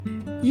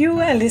You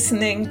are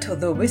listening to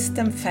the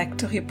Wisdom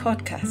Factory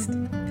podcast.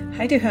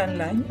 Heidi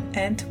Hörnlein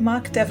and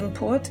Mark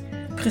Davenport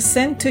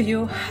present to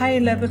you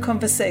high-level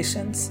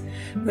conversations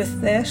with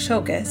their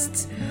show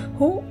guests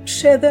who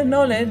share their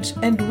knowledge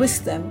and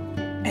wisdom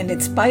and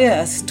inspire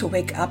us to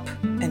wake up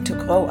and to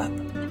grow up.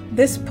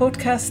 This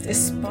podcast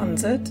is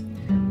sponsored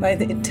by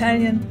the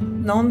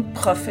Italian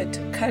non-profit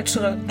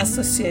cultural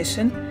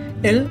association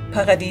Il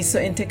Paradiso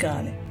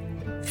Integrale.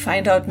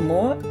 Find out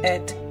more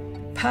at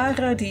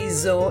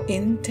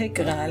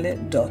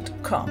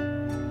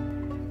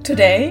paradisointegrale.com.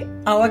 Today,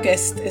 our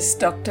guest is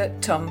Dr.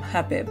 Tom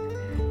Habib,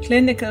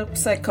 clinical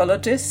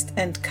psychologist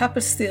and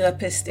couples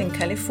therapist in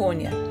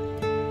California.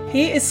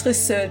 He is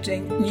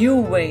researching new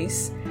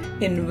ways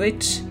in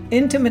which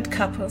intimate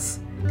couples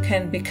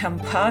can become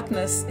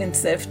partners in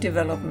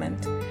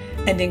self-development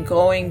and in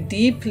growing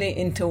deeply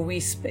into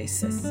we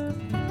spaces.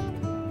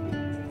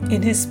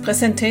 In his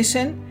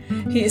presentation,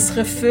 he is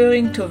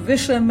referring to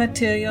visual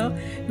material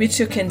which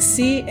you can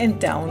see and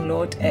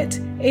download at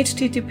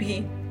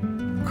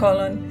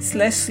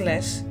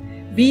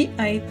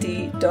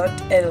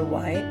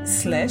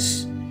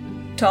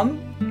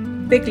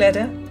http://bit.ly/Tom, big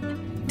letter,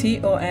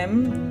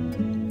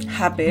 Tom,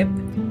 Habib,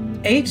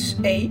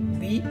 Habib,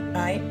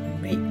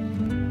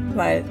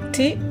 while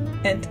T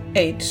and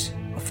H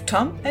of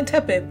Tom and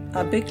Habib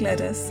are big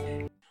letters.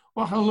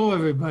 Well, hello,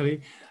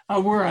 everybody.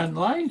 We're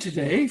online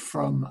today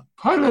from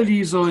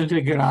Paradiso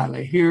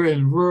Integrale here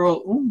in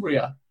rural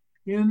Umbria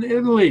in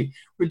Italy.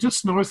 We're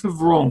just north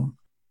of Rome.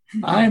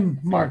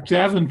 I'm Mark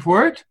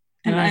Davenport.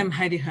 And I'm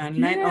Heidi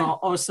Hörnlein, or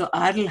also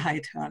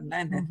Adelheid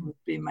Hörnlein. That would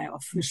be my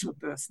official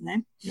birth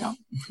name. Yeah.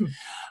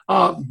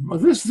 Well,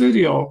 this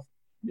video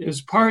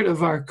is part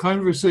of our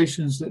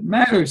Conversations That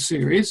Matter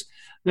series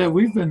that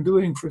we've been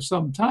doing for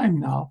some time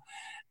now.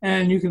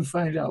 And you can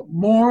find out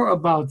more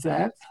about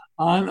that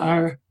on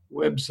our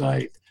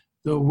website,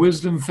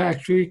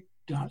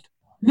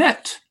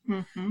 thewisdomfactory.net.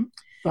 Mm-hmm.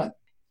 But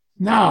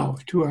now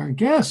to our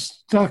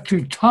guest,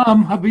 Dr.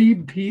 Tom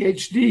Habib,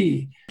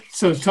 PhD.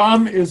 So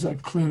Tom is a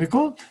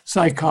clinical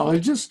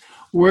psychologist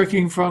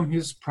working from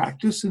his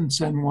practice in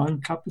San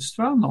Juan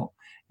Capistrano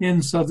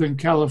in Southern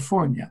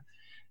California.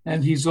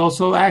 And he's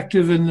also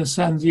active in the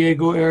San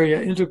Diego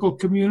area integral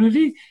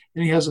community,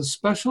 and he has a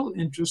special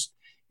interest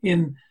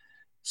in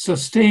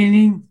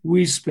sustaining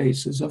we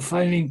spaces, of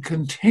finding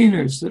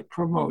containers that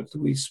promote the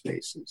we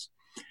spaces.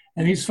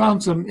 And he's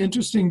found some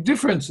interesting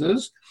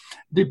differences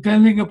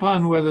depending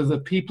upon whether the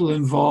people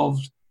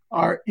involved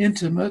are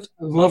intimate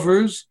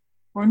lovers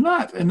or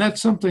not. And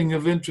that's something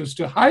of interest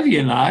to Heidi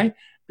and I,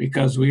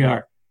 because we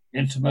are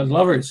intimate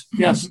lovers.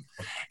 Yes.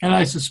 And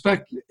I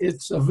suspect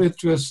it's of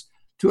interest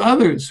to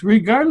others,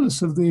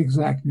 regardless of the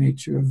exact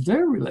nature of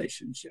their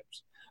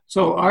relationships.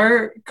 So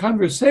our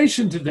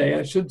conversation today,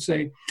 I should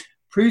say,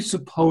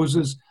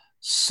 presupposes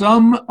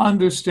some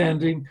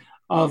understanding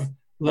of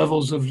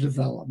levels of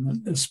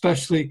development,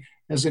 especially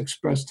as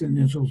expressed in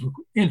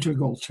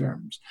integral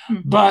terms.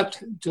 Mm-hmm.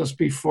 But just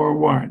be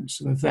forewarned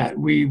with that.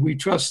 We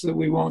trust that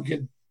we won't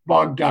get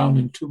bogged down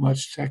in too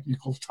much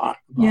technical talk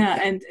about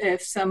that. And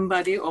if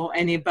somebody or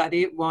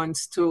anybody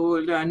wants to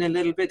learn a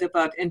little bit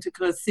about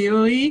integral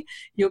theory,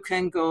 you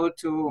can go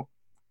to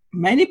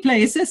many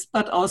places,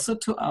 but also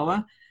to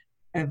our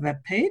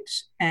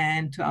webpage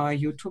and to our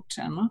YouTube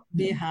channel.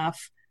 We have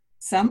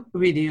some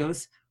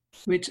videos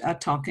which are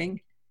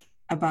talking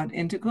about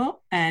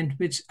integral and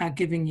which are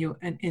giving you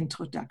an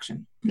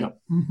introduction. Yep.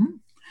 Mm-hmm.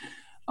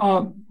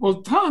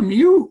 Well, Tom,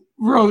 you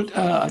wrote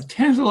a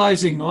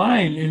tantalizing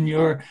line in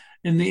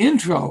the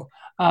intro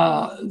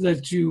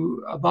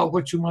about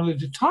what you wanted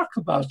to talk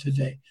about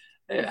today,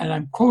 and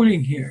I'm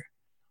quoting here: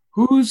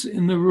 "Who's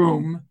in the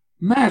room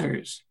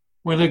matters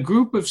when a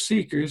group of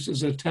seekers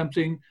is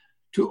attempting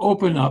to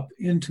open up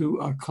into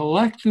a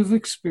collective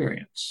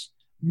experience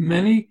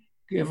many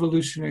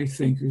evolutionary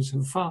thinkers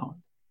have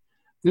found.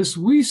 This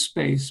we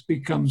space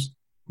becomes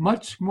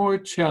much more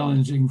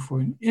challenging for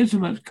an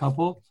intimate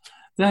couple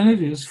than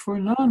it is for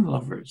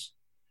non-lovers."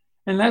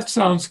 And that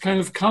sounds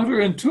kind of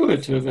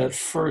counterintuitive at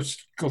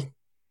first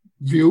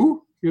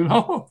view, you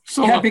know?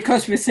 So,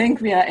 because we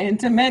think we are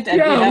intimate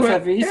and we have a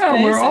we space.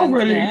 Yeah, we're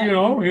already,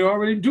 we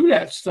already do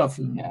that stuff.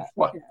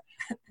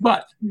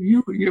 But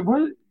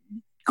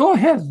go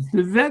ahead.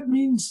 That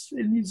means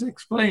it needs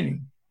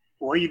explaining.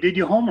 Well, you did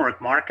your homework,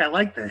 Mark. I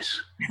like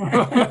this.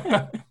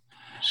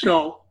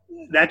 So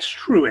that's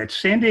true. At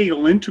San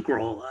Diego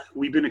Integral,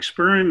 we've been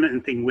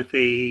experimenting with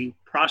a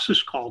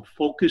process called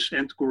Focus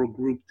Integral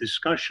Group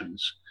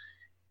Discussions.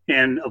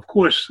 And of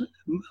course,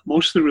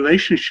 most of the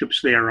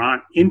relationships there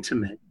aren't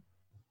intimate.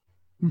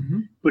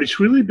 Mm-hmm. But it's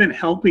really been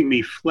helping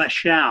me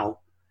flesh out,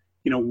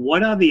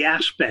 what are the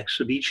aspects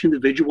of each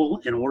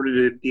individual in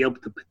order to be able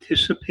to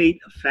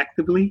participate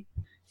effectively,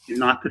 and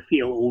not to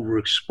feel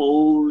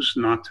overexposed,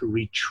 not to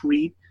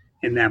retreat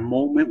in that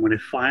moment when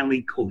it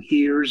finally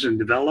coheres and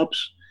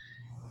develops.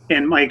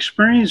 And my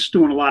experience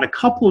doing a lot of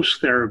couples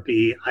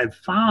therapy, I've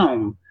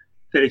found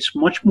that it's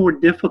much more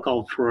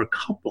difficult for a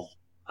couple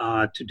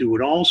to do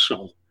it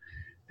also.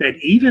 that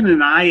even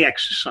an eye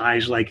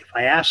exercise, like if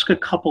I ask a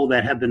couple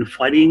that have been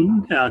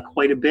fighting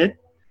quite a bit,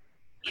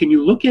 can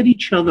you look at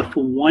each other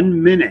for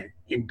 1 minute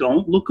and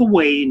don't look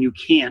away and you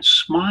can't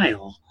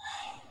smile?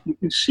 You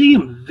can see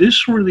them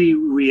viscerally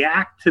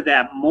react to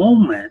that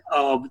moment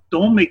of,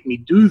 don't make me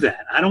do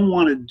that. I don't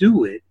want to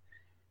do it.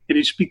 And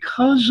it's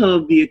because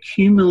of the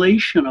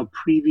accumulation of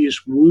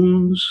previous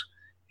wounds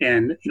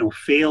and,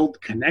 failed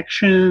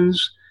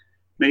connections.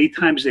 Many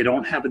times they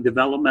don't have a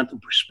developmental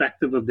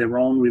perspective of their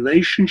own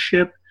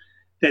relationship,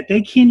 that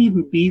they can't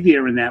even be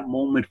there in that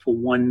moment for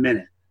 1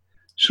 minute.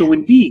 So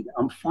indeed,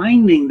 I'm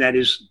finding that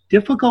as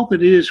difficult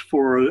it is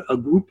for a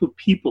group of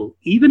people,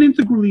 even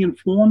integrally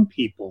informed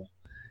people,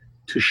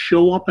 to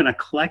show up in a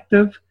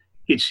collective,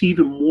 it's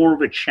even more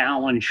of a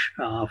challenge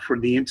for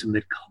the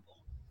intimate couple.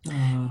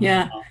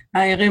 Yeah,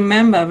 I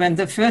remember when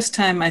the first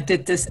time I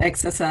did this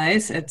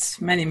exercise,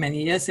 it's many,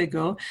 many years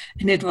ago,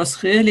 and it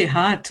was really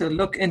hard to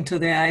look into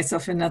the eyes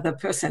of another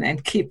person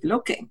and keep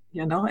looking.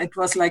 It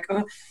was like,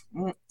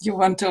 you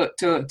want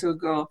to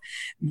go.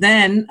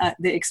 Then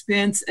the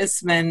experience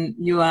is when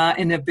you are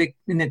in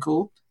a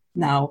group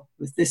now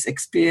with this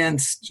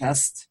experience,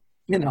 just,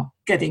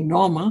 getting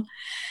normal.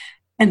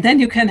 And then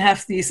you can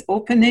have these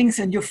openings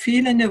and you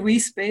feel in a wee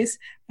space,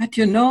 but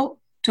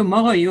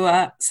tomorrow you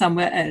are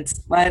somewhere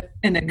else. While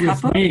in a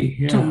couple,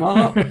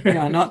 tomorrow you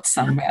are not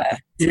somewhere else.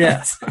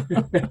 Yes.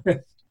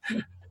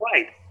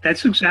 Right.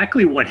 That's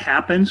exactly what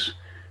happens.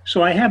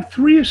 So I have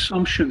 3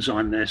 assumptions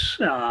on this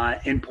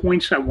and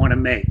points I want to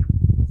make.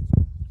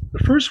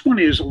 The first one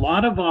is a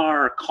lot of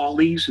our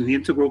colleagues in the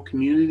integral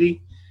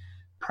community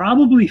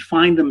probably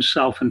find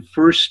themselves in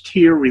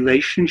first-tier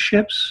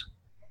relationships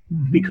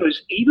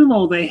because even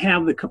though they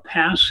have the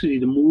capacity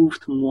to move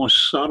to more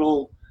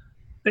subtle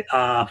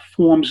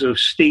forms of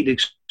state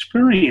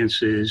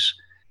experiences,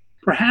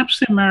 perhaps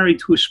they're married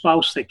to a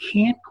spouse that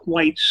can't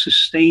quite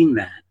sustain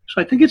that. So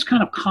I think it's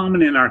kind of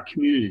common in our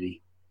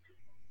community.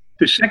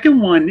 The second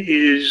one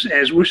is,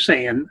 as we're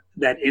saying,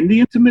 that in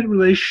the intimate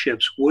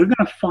relationships, we're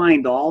going to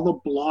find all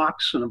the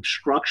blocks and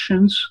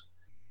obstructions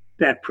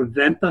that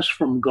prevent us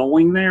from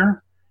going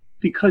there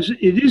because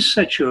it is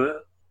such a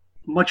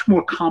much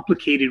more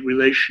complicated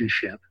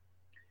relationship.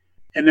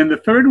 And then the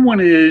third one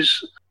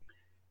is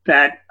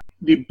that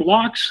the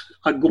blocks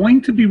are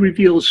going to be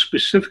revealed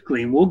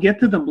specifically, and we'll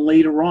get to them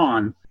later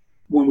on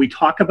when we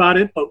talk about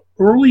it. But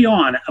early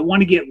on, I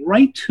want to get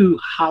right to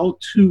how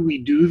we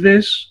do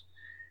this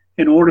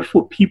in order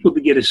for people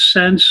to get a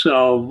sense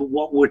of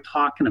what we're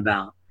talking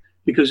about.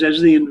 Because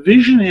as they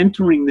envision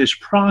entering this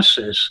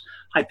process,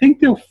 I think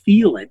they'll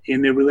feel it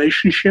in their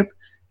relationship.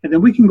 And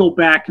then we can go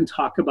back and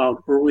talk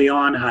about early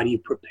on, how do you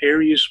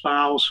prepare your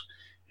spouse,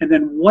 and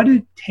then what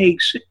it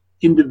takes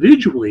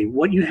individually,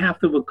 what you have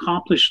to have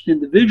accomplished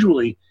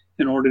individually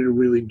in order to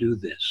really do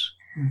this.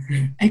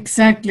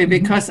 Exactly,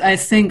 because I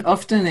think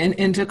often in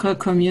integral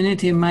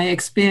community, my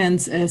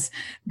experience is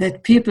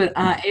that people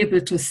are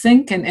able to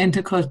think in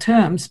integral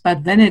terms,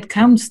 but when it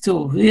comes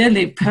to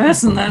really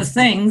personal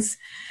things,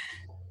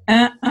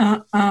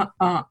 Well,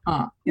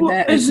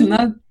 there is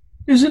not.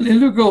 Isn't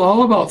integral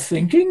all about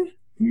thinking?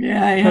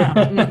 Yeah,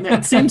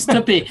 it seems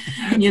to be.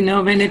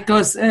 When it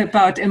goes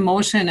about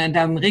emotion and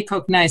I'm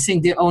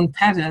recognizing the own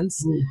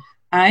patterns,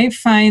 I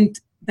find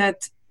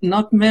that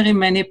not very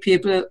many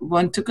people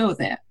want to go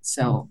there.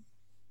 So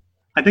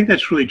I think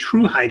that's really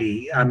true,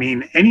 Heidi. I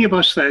mean, any of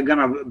us that are going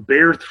to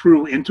bear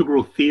through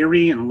integral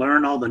theory and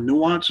learn all the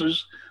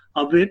nuances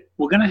of it,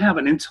 we're going to have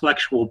an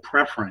intellectual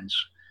preference.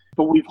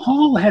 But we've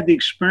all had the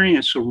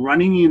experience of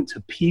running into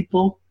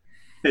people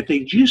that they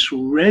just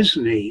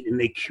resonate and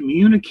they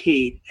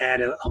communicate at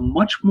a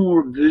much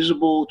more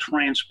visible,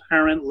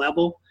 transparent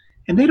level.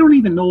 And they don't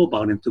even know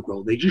about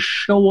integral. They just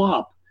show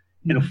up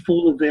in a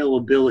full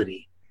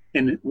availability.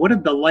 And what a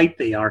delight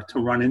they are to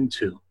run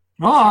into.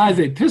 Oh,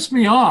 they piss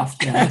me off,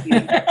 Dad.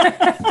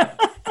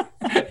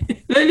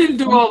 They didn't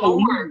do all the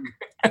work.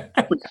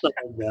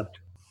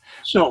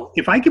 So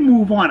if I can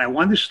move on, I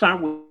wanted to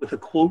start with a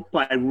quote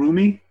by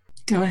Rumi.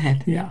 Go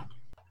ahead. Yeah.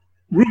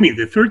 Rumi,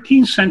 the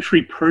 13th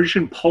century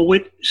Persian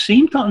poet,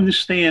 seemed to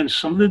understand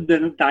some of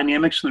the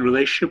dynamics in the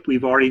relationship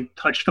we've already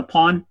touched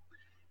upon.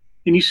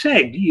 And he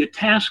said, your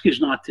task is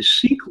not to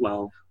seek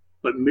love,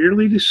 but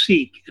merely to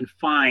seek and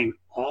find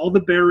all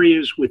the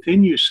barriers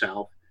within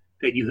yourself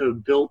that you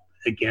have built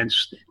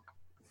against it.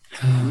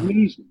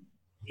 Amazing.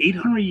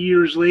 800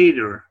 years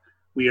later,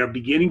 we are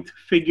beginning to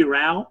figure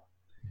out,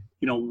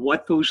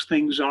 what those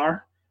things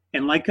are.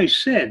 And like I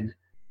said,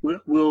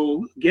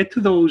 we'll get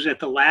to those at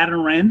the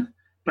latter end.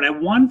 But I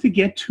wanted to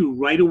get to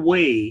right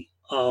away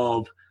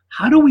of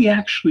how do we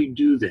actually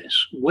do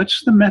this?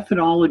 What's the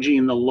methodology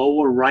in the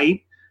lower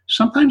right?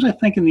 Sometimes I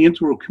think in the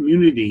integral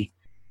community,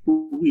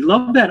 we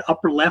love that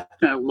upper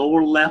left and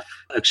lower left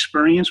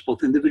experience,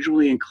 both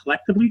individually and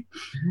collectively.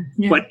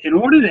 Yeah. But in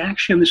order to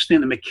actually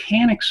understand the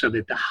mechanics of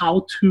it, the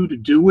how to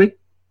do it,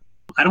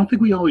 I don't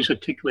think we always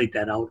articulate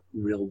that out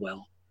real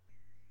well.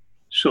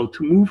 So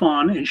to move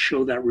on and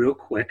show that real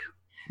quick.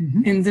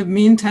 In the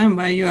meantime,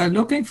 while you are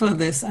looking for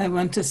this, I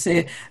want to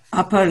say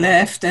upper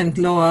left and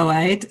lower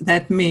right.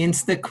 That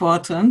means the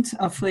quadrant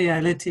of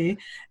reality.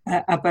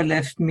 Upper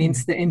left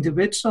means the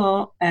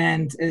individual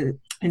and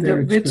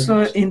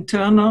individual,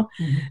 internal,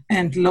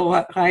 and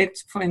lower right,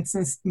 for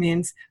instance,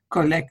 means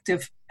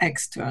collective,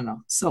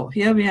 external. So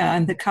here we are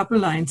in the couple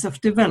lines of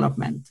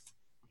development.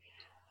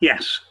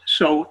 Yes.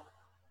 So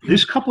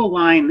this couple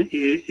line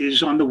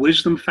is on the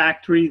Wisdom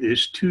Factory.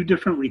 There's two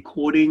different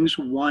recordings,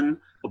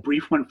 one a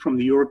brief one from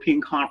the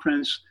European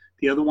conference,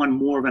 the other one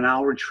more of an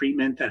hour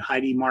treatment that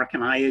Heidi, Mark,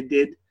 and I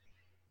did.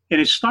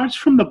 And it starts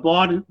from the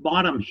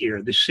bottom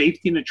here, the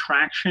safety and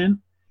attraction,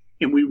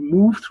 and we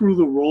move through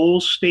the role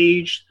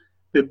stage.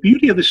 The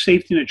beauty of the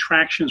safety and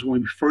attraction is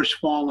when we first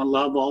fall in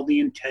love, all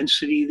the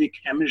intensity, the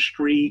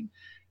chemistry,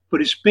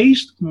 but it's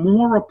based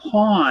more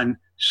upon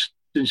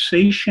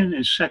sensation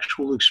and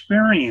sexual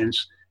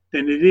experience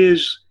than it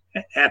is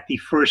at the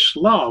first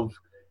love,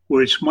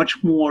 where it's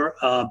much more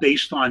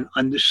based on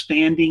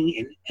understanding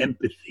and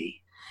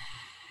empathy.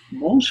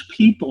 Most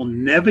people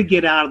never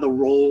get out of the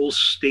role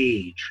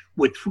stage.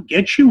 What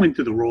gets you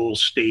into the role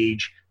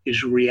stage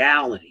is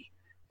reality.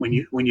 When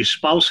your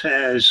spouse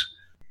has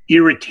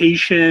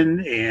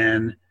irritation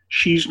and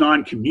she's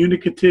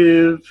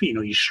non-communicative,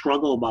 you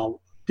struggle about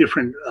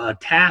different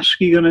tasks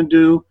you're going to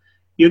do,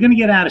 you're going to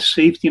get out of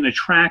safety and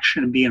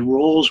attraction and be in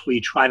roles where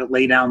you try to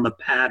lay down the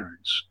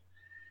patterns.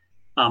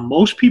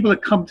 Most people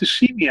that come to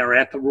see me are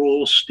at the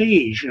role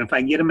stage, and if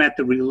I get them at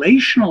the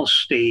relational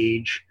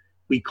stage,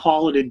 we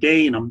call it a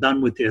day and I'm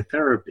done with their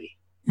therapy.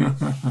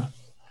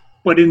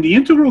 But in the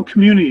integral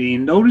community,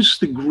 notice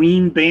the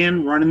green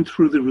band running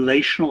through the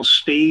relational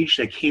stage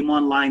that came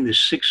online in the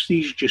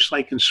 60s, just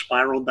like in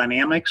spiral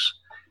dynamics.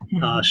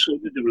 So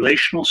did the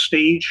relational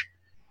stage.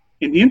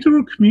 In the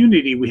integral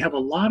community, we have a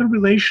lot of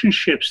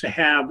relationships that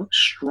have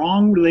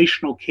strong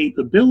relational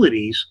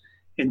capabilities.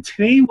 And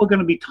today we're going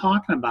to be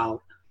talking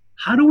about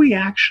how do we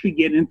actually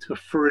get into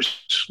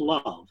first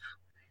love?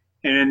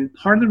 And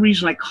part of the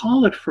reason I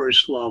call it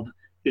first love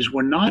is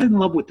we're not in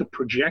love with the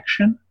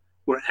projection.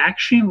 We're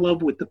actually in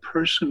love with the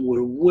person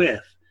we're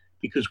with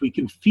because we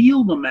can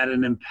feel them at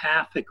an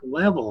empathic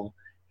level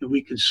and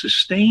we can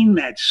sustain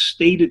that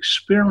state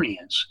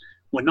experience.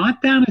 We're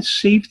not down at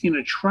safety and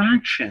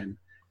attraction.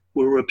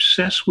 We're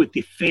obsessed with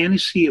the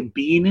fantasy of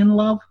being in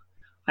love.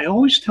 I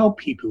always tell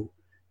people,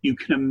 you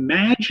can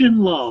imagine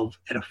love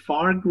at a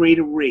far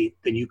greater rate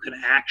than you can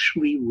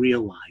actually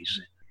realize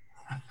it.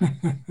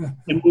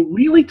 And we're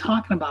really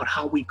talking about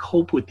how we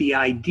cope with the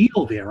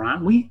ideal there,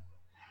 aren't we?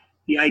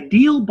 The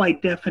ideal, by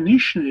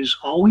definition, is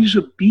always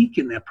a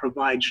beacon that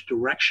provides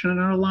direction in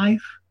our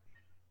life,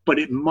 but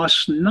it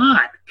must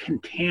not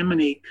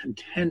contaminate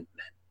contentment.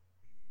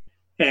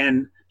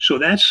 And so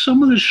that's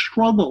some of the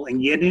struggle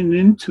in getting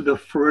into the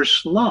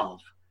first love,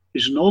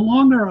 is no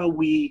longer are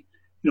we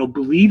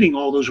believing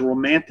all those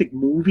romantic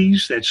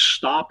movies that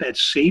stop at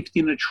safety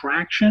and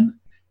attraction,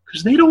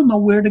 because they don't know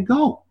where to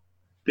go.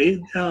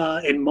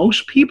 And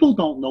most people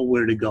don't know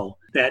where to go.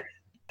 That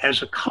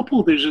as a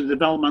couple, there's a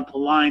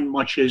developmental line,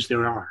 much as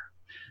there are.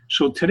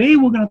 So today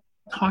we're going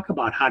to talk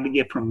about how to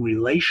get from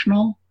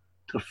relational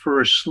to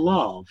first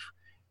love.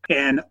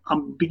 And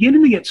I'm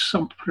beginning to get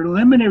some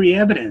preliminary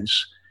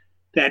evidence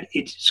that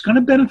it's going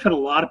to benefit a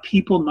lot of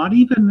people, not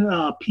even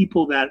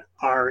people that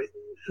are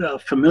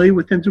familiar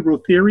with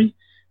integral theory,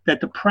 that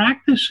the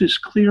practice is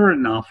clear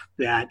enough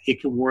that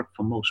it can work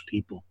for most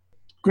people.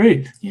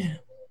 Great. Yeah.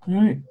 All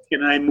right.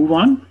 Can I move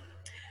on?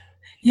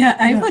 Yeah,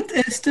 I would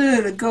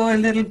still go a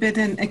little bit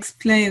and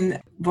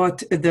explain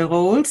what the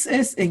roles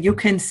is. You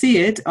can see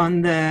it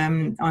on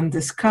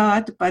this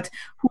card, but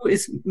who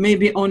is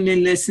maybe only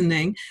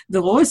listening?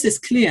 The roles is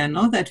clear,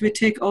 no? That we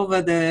take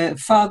over the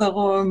father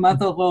role,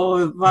 mother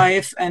role,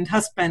 wife and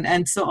husband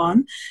and so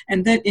on.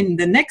 And then in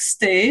the next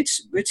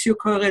stage, which you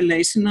call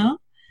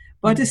relational,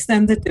 what is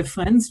then the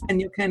difference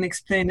when you can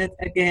explain it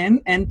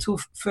again and to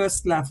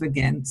first love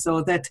again,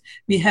 so that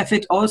we have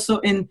it also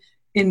in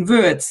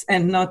words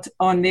and not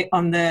only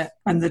on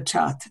the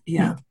chart.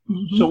 Yeah.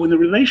 Mm-hmm. So in the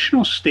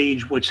relational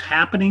stage, what's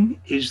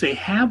happening is they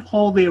have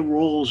all their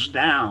roles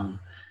down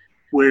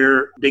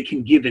where they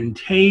can give and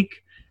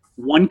take.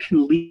 One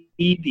can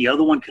lead, the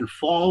other one can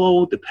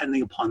follow,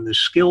 depending upon the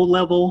skill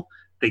level.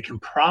 They can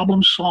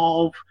problem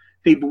solve.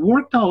 They've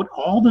worked out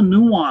all the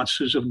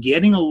nuances of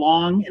getting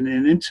along in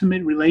an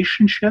intimate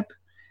relationship,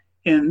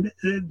 and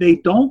they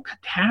don't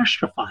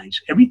catastrophize.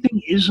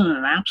 Everything isn't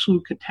an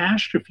absolute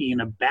catastrophe in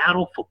a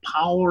battle for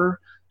power,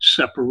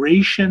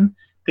 separation.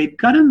 They've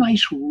got a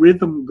nice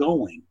rhythm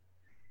going.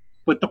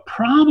 But the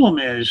problem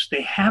is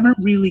they haven't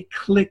really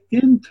clicked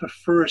into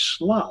first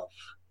love.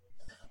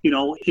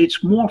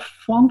 It's more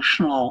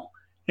functional,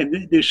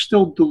 and they're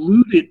still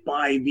diluted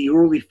by the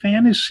early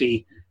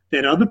fantasy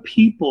that other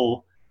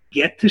people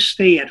get to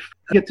stay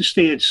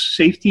at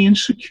safety and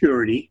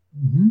security,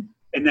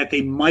 and that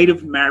they might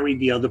have married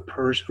the other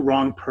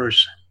wrong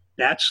person.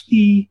 That's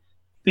the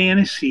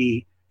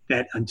fantasy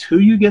that until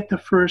you get the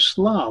first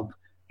love,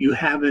 you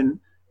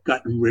haven't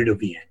gotten rid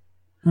of yet.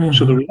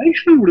 So the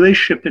relational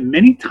relationship in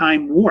many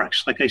times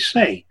works. Like I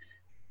say,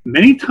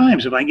 Many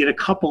times, if I get a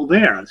couple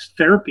there,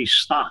 therapy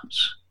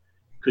stops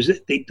because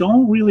they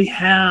don't really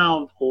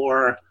have,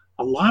 or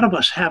a lot of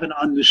us haven't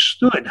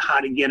understood how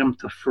to get them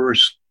to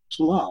first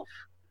love.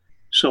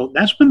 So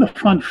that's been the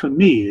fun for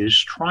me, is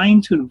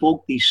trying to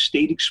invoke these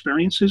state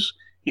experiences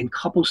in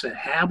couples that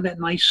have that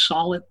nice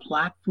solid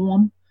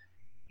platform.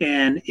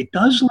 And it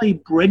does lay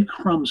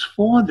breadcrumbs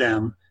for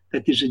them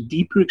that there's a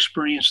deeper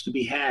experience to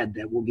be had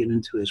that we'll get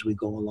into as we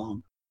go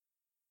along.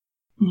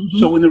 Mm-hmm.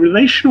 So in the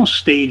relational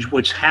stage,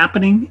 what's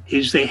happening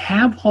is they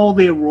have all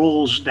their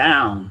roles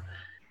down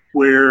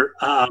where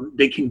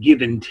they can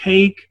give and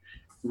take.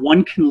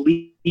 One can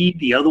lead,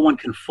 the other one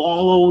can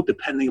follow,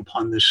 depending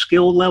upon the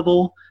skill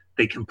level.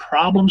 They can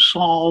problem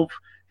solve.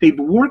 They've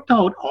worked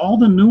out all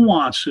the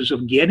nuances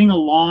of getting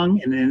along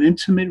in an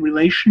intimate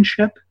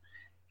relationship,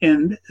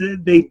 and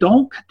they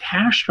don't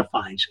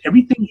catastrophize.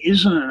 Everything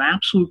isn't an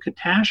absolute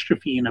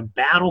catastrophe in a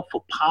battle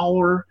for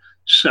power,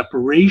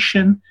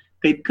 separation.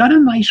 They've got a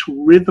nice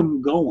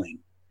rhythm going.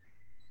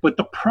 But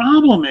the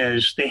problem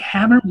is they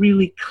haven't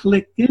really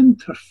clicked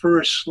into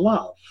first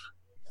love.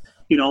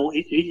 You know,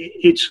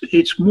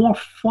 it's more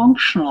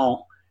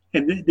functional,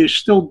 and they're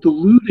still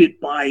deluded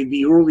by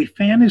the early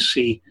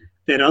fantasy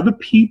that other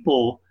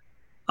people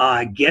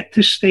get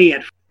to stay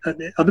at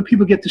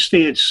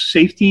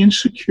safety and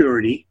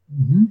security,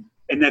 mm-hmm.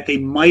 and that they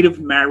might have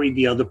married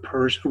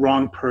the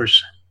wrong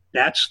person.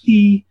 That's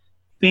the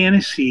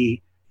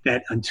fantasy,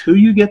 that until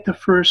you get the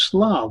first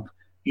love,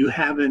 you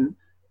haven't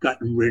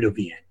gotten rid of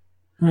yet.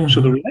 Mm-hmm.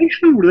 So the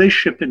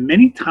relationship in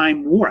many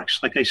times works.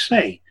 Like I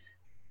say,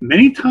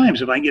 many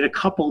times if I get a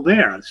couple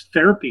there,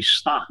 therapy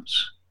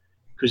stops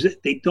because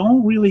they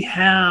don't really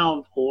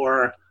have,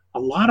 or a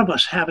lot of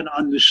us haven't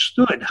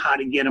understood how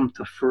to get them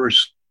to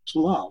first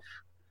love.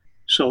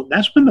 So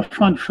that's been the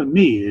fun for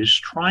me, is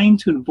trying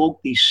to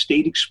invoke these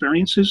state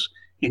experiences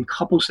in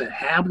couples that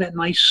have that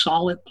nice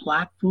solid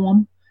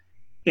platform.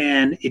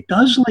 And it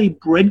does lay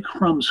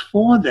breadcrumbs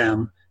for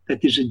them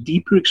that there's a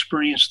deeper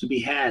experience to be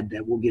had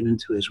that we'll get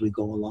into as we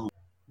go along.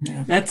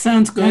 Yeah, that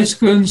sounds good. That's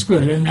good. That's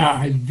good. And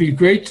it'd be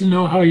great to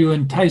know how you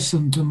entice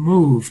them to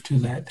move to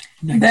that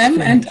next them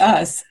stage. And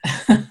us.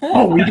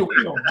 Oh, we don't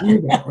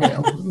do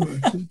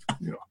that.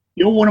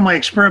 You're one of my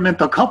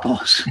experimental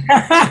couples.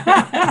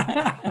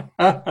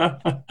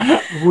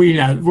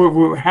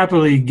 We're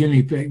happily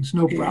guinea pigs,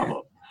 no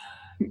problem.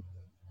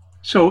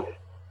 So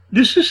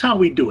this is how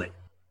we do it.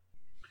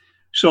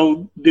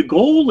 So the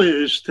goal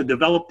is to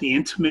develop the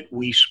intimate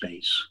we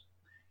space.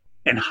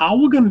 And how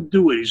we're going to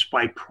do it is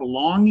by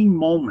prolonging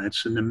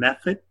moments in the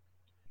method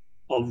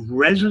of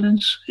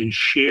resonance and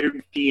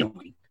shared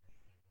feeling.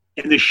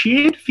 And the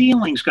shared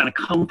feeling is going to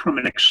come from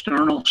an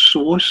external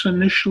source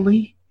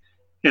initially,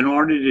 in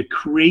order to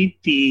create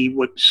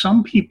what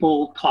some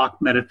people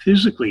talk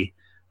metaphysically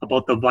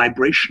about, the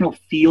vibrational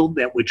field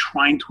that we're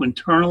trying to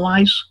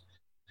internalize.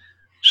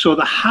 So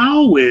the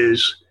how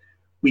is,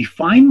 we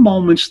find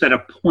moments that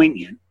are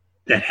poignant,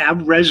 that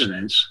have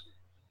resonance,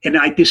 and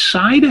I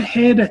decide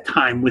ahead of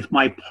time with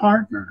my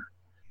partner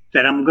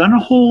that I'm going to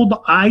hold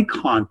eye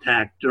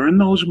contact during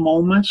those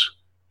moments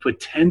for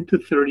 10 to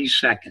 30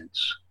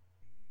 seconds.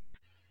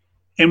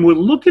 And we're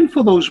looking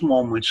for those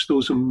moments,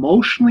 those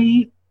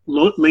emotionally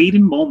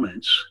laden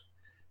moments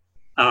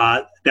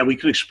that we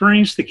can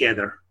experience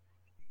together.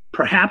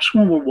 Perhaps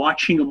when we're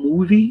watching a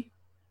movie,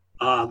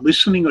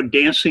 listening or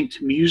dancing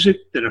to music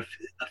that are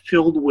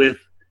filled with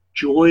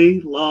joy,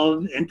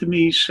 love,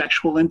 intimacy,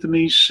 sexual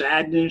intimacy,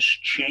 sadness,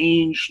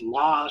 change,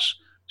 loss,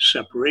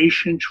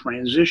 separation,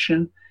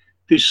 transition.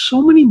 There's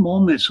so many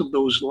moments of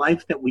those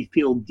life that we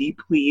feel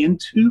deeply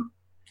into.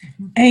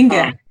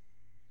 Anger.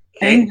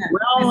 Anger.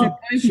 Well,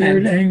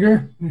 shared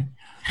anger.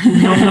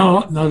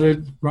 No,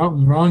 the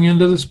wrong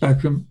end of the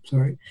spectrum.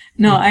 Sorry.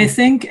 No, I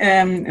think,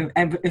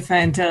 if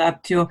I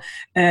interrupt you,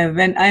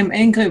 when I'm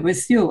angry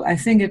with you, I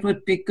think it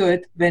would be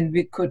good when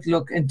we could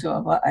look into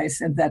our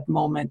eyes in that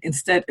moment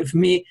instead of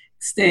me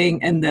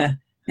staying in the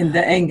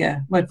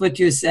anger. What would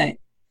you say?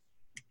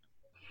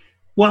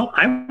 Well,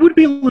 I would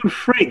be a little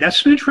afraid.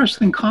 That's an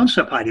interesting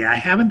concept, Heidi. I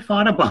haven't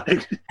thought about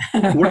it.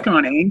 Working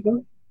on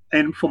anger,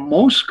 and for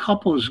most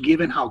couples,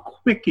 given how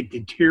quick it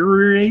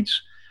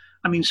deteriorates.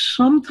 I mean,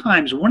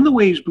 sometimes one of the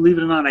ways, believe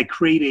it or not, I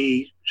create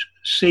a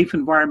safe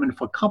environment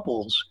for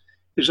couples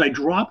is I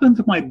drop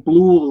into my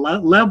blue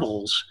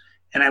levels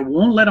and I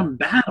won't let them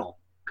battle,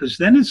 because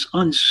then it's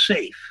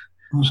unsafe.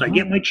 Mm-hmm. So I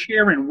get my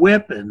chair and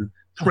whip and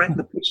threaten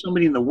to put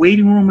somebody in the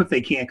waiting room if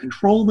they can't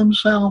control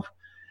themselves,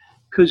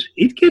 because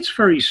it gets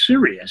very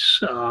serious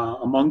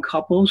among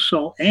couples.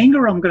 So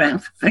anger, I'm going to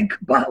have to think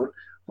about.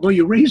 Although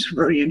you raised a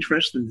very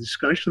interesting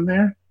discussion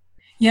there.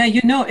 Yeah,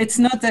 it's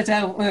not that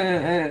I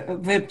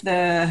whip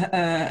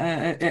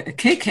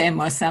kick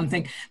him or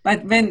something,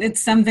 but when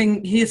it's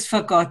something he's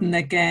forgotten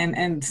again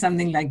and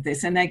something like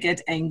this, and I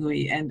get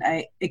angry and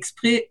I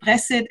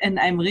express it, and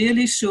I'm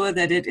really sure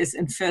that it is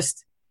in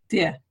first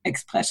tier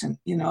expression,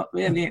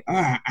 really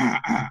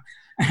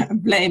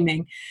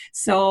blaming.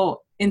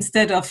 So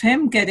instead of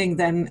him getting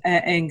then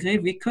angry,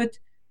 we could,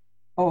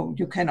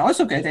 you can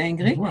also get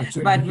angry,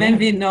 but when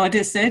we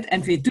notice it,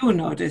 and we do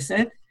notice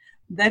it,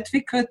 that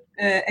we could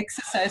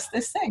exercise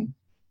this thing.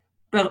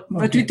 But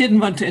Okay. we didn't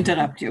want to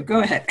interrupt you.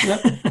 Go ahead.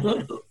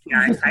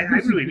 Yeah, I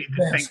really need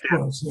to think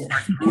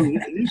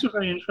that. It is a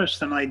very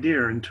interesting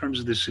idea in terms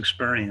of this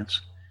experience.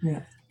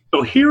 Yeah.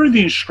 So here are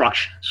the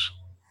instructions.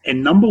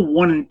 And number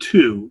 1 and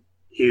 2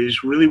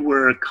 is really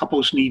where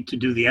couples need to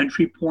do the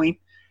entry point.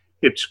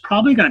 It's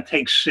probably going to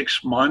take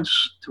 6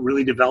 months to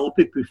really develop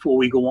it before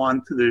we go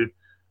on to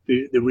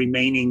the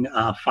remaining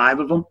 5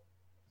 of them.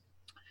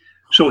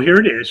 So here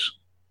it is.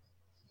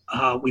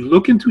 We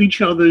look into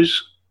each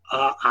other's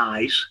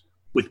eyes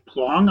with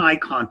long eye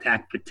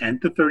contact for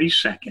 10 to 30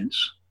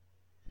 seconds.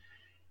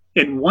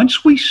 And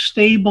once we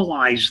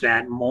stabilize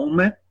that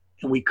moment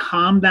and we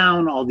calm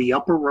down all the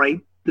upper right,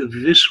 the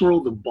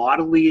visceral, the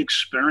bodily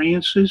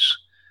experiences,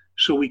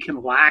 so we can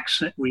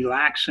relax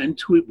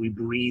into it. We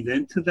breathe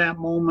into that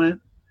moment.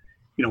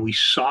 You know, we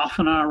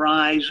soften our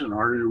eyes in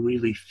order to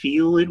really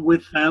feel it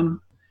with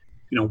them.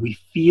 You know, we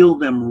feel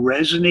them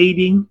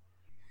resonating,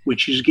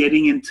 which is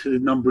getting into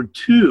number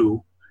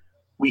 2.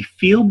 We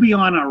feel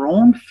beyond our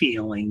own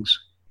feelings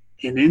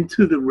and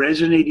into the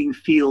resonating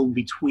field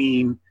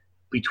between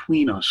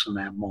us in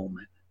that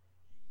moment.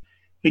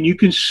 And you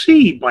can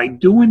see by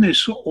doing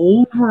this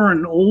over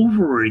and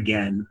over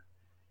again,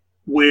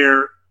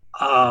 where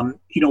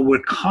we're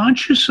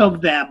conscious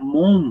of that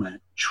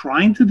moment,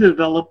 trying to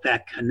develop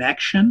that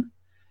connection.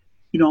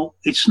 You know,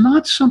 it's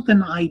not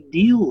something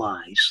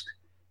idealized.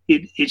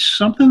 It's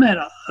something that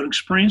an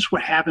experience we're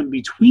having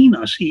between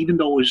us, even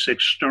though it's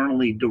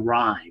externally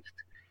derived.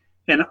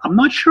 And I'm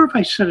not sure if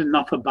I said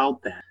enough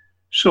about that.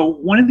 So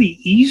one of the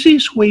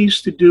easiest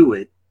ways to do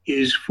it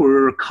is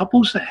for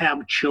couples that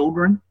have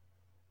children.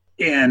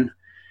 And,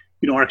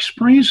 you know, our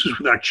experiences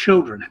with our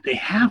children, they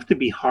have to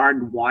be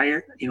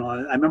hardwired. You know,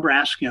 I remember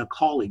asking a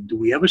colleague, do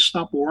we ever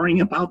stop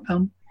worrying about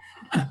them?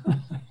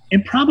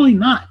 And probably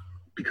not,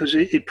 because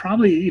it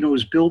probably, you know,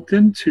 is built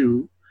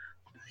into,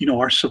 you know,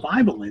 our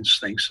survival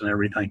instincts and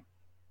everything.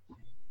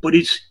 But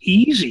it's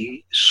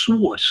easy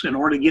source in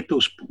order to get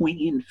those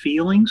poignant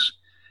feelings.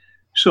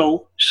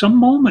 So some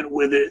moment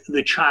where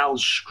the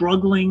child's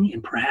struggling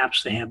and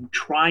perhaps they have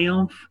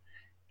triumph,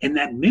 and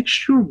that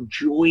mixture of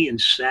joy and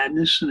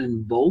sadness it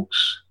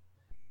invokes,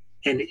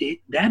 and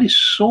that is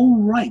so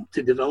ripe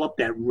to develop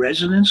that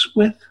resonance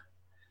with.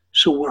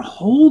 So we're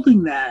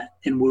holding that,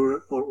 and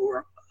we're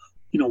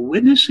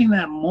witnessing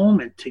that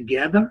moment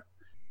together,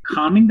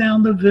 calming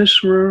down the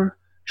viscera,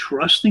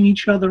 trusting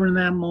each other in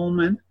that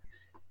moment,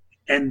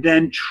 and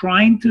then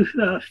trying to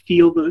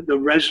feel the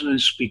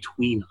resonance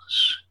between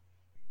us.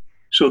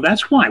 So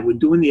that's why we're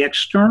doing the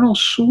external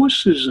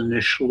sources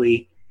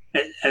initially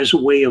as a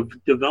way of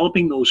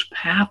developing those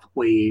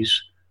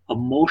pathways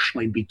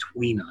emotionally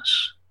between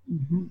us.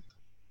 Mm-hmm.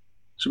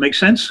 Does it make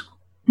sense?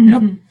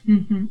 Yep.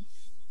 Mm-hmm.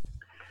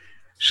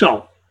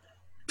 So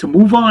to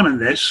move on in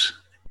this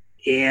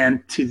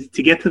and to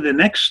get to the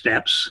next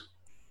steps,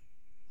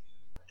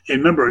 and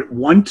remember,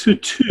 1 to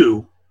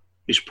 2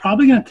 is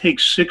probably going to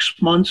take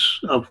 6 months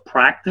of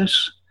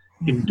practice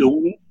in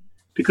doing it,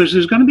 because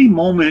there's going to be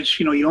moments,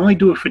 you know, you only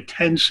do it for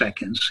 10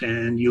 seconds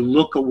and you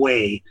look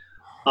away.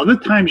 Other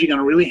times you're going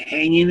to really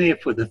hang in there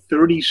for the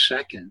 30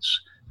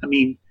 seconds. I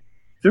mean,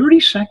 30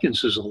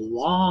 seconds is a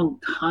long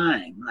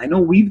time. I know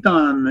we've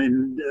done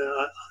in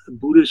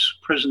Buddhist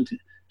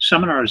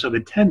seminars I've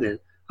attended,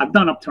 I've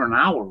done up to an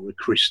hour with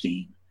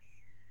Christine.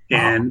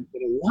 And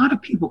a lot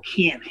of people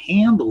can't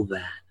handle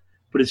that.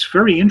 But it's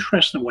very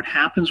interesting what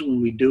happens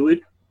when we do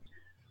it.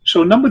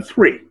 So number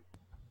 3,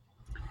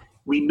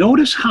 we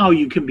notice how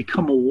you can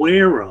become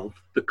aware of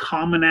the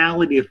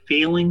commonality of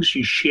feelings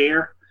you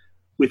share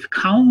with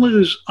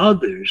countless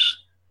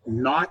others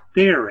not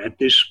there at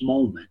this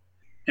moment.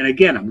 And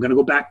again, I'm going to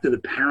go back to the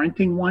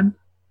parenting one,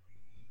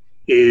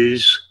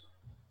 is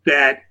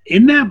that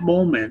in that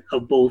moment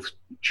of both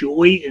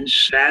joy and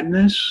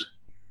sadness,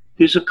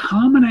 there's a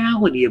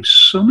commonality of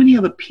so many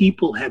other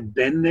people have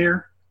been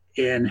there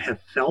and have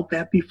felt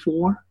that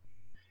before.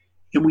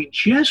 And we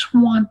just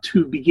want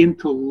to begin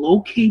to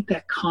locate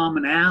that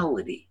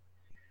commonality,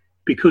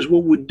 because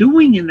what we're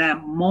doing in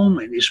that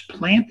moment is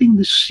planting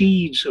the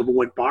seeds of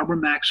what Barbara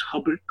Max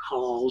Hubbard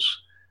calls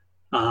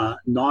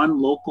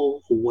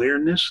non-local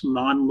awareness,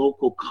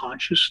 non-local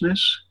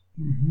consciousness.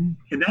 Mm-hmm.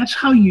 And that's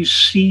how you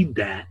seed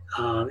that.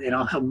 And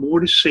I'll have more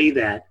to say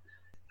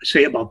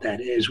about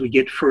that as we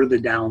get further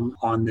down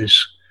on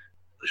this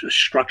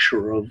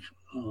structure of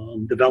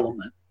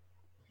development.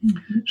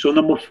 Mm-hmm. So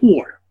number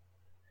 4,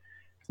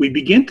 we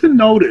begin to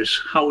notice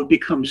how it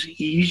becomes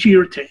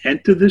easier to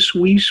enter this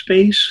we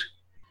space.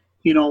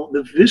 You know,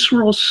 the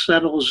visceral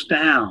settles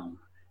down.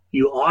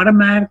 You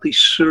automatically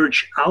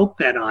search out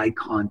that eye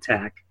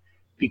contact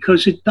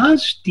because it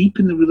does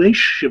deepen the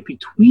relationship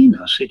between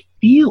us. It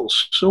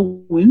feels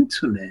so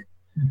intimate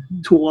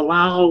to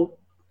allow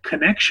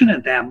connection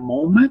at that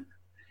moment.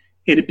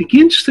 And it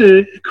begins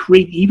to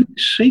create even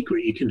the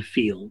sacred you can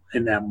feel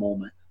in that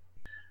moment.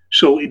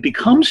 So it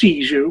becomes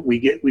easier. We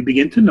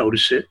begin to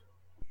notice it.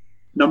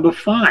 Number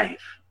 5,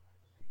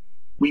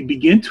 we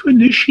begin to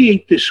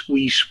initiate this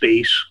we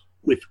space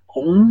with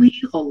only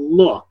a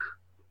look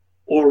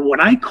or what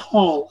I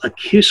call a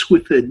kiss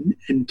with an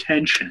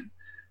intention.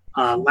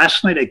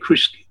 Last night I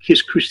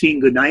kissed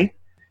Christine goodnight,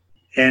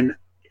 and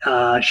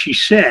she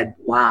said,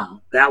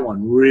 "Wow, that one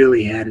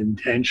really had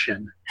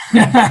intention."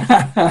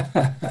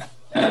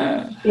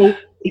 So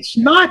it's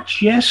not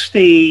just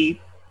a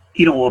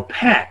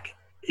peck.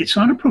 It's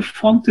not a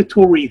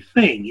perfunctory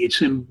thing.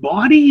 It's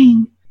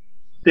embodying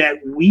that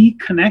we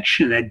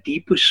connection, that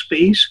deeper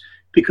space,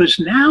 because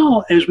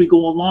now as we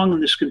go along in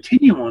this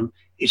continuum,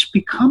 it's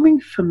becoming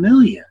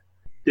familiar.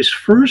 This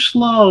first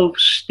love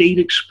state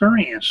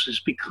experience is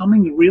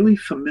becoming really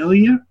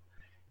familiar,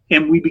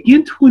 and we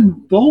begin to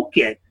invoke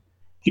it,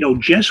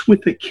 just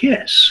with a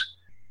kiss.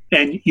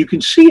 And you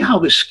can see how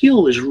the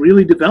skill is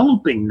really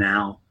developing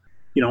now,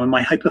 in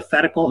my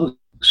hypothetical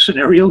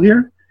scenario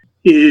here,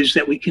 is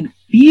that we can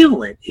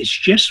feel it. It's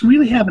just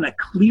really having a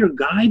clear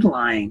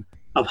guideline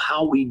of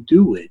how we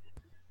do it.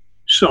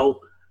 So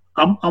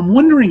I'm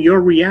wondering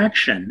your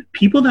reaction.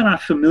 People that are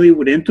familiar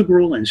with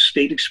integral and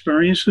state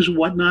experiences and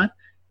whatnot,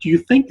 do you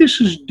think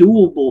this is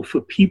doable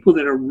for people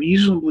that are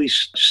reasonably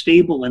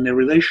stable in their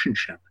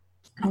relationship?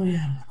 Oh,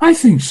 yeah. I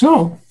think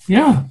so,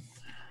 yeah.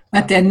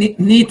 But there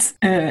needs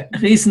a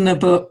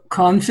reasonable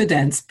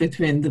confidence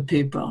between the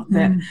people.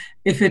 That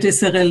if it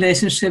is a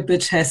relationship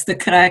which has the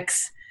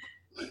cracks,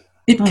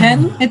 it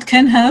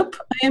can help,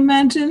 I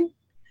imagine,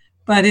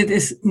 but it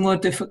is more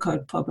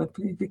difficult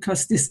probably,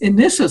 because these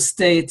initial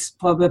states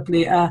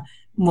probably are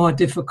more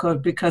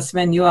difficult, because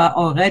when you are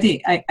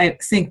already, I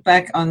think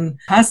back on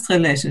past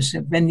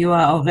relationship, when you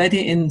are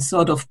already in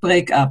sort of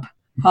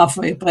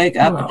halfway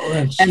breakup,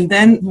 and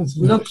then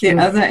look the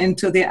other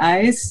into the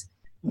eyes,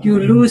 you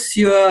lose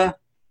your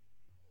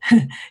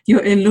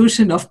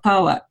illusion of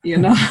power,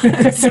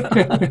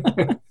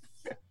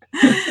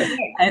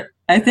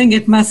 I think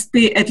it must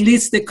be at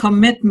least the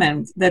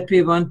commitment that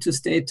we want to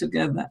stay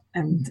together,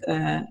 and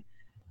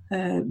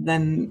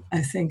then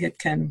I think it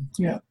can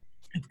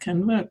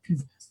work.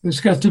 There's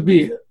got to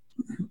be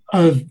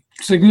a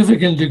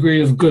significant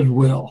degree of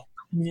goodwill.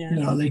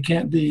 Yeah. They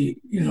can't be,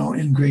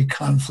 in great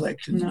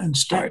conflict and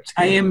start.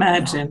 I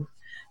imagine.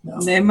 No.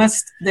 They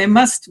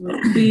must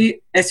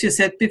be, as you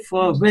said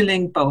before,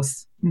 willing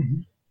both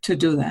to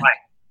do that.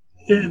 Right.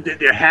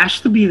 There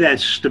has to be that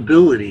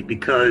stability,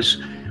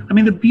 because,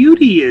 the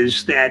beauty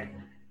is that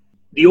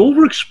the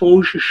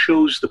overexposure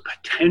shows the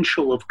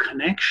potential of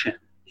connection.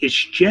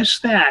 It's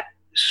just that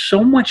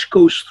so much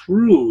goes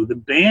through the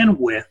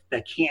bandwidth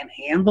that can't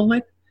handle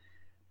it.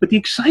 But the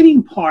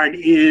exciting part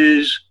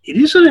is it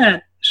isn't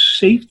that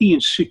safety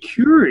and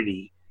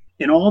security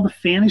in all the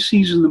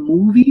fantasies in the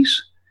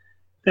movies,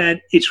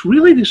 that it's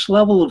really this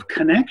level of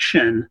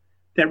connection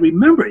that,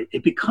 remember,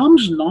 it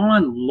becomes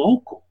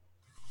non-local.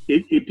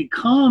 It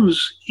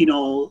becomes,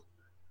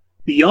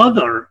 the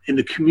other in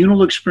the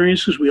communal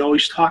experiences we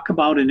always talk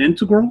about in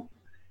integral.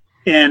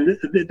 And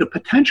the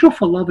potential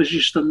for love is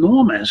just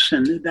enormous.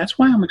 And that's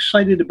why I'm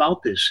excited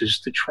about this, is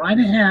to try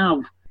to have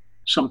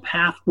some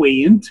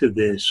pathway into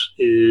this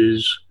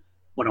is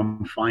what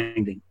I'm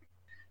finding.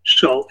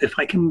 So if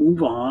I can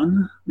move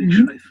on, make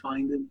sure I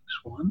find this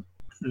one.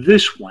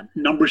 This one,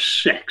 number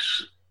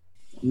 6.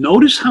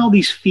 Notice how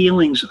these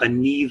feelings are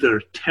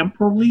neither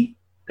temporally,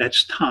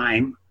 that's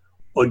time,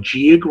 or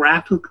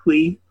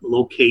geographically,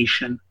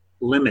 location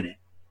limited.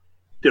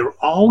 They're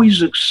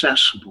always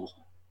accessible.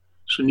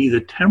 So neither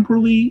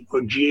temporally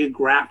or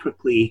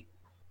geographically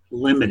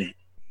limited.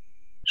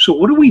 So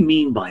what do we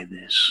mean by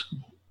this?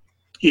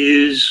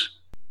 Is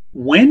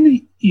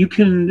when you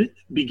can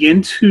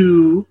begin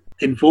to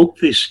invoke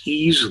this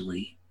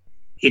easily,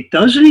 it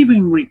doesn't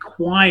even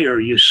require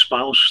your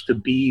spouse to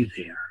be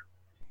there.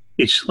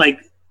 It's like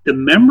the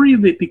memory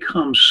of it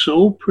becomes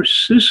so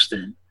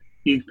persistent,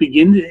 you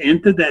begin to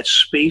enter that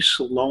space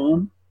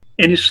alone.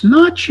 And it's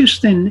not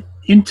just in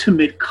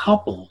intimate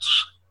couples.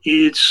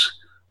 It's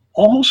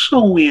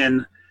also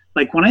in,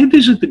 like when I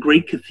visit the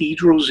great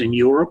cathedrals in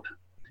Europe,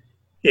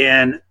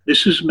 and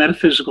this is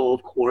metaphysical,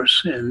 of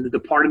course, and the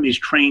part of me is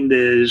trained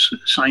as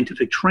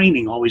scientific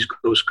training always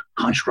goes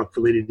construct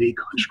validity,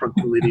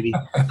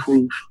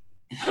 proof.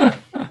 But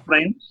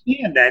I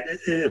understand that,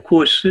 of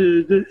course,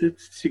 to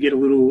get a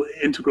little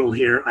integral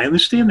here, I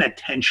understand that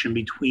tension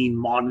between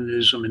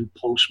modernism and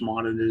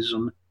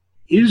postmodernism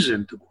is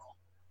integral,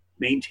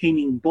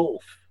 maintaining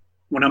both.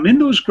 When I'm in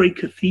those great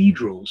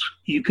cathedrals,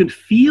 you can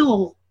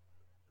feel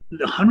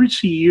the hundreds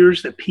of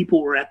years that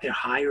people were at their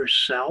higher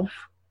self.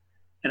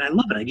 And I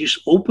love it. I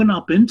just open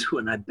up into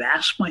it and I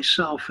bask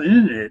myself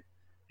in it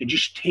and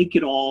just take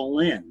it all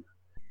in.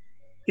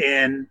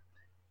 And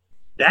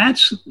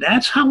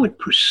that's how it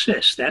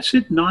persists. That's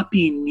it not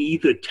being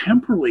neither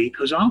temporally,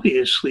 because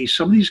obviously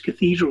some of these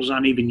cathedrals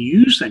aren't even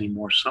used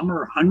anymore. Some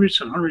are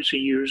hundreds and hundreds of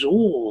years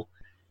old.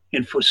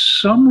 And for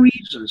some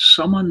reason,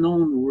 some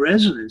unknown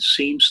resonance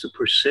seems to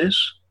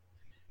persist.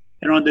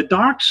 And on the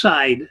dark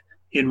side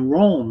in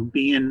Rome,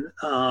 being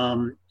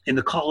in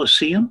the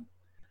Colosseum,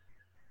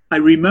 I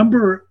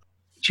remember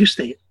just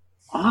an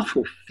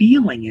awful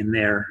feeling in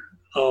there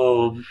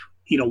of,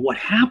 what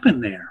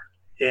happened there.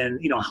 And,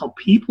 how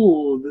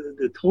people,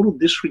 the total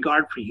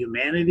disregard for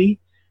humanity,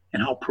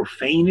 and how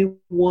profane it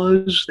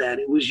was, that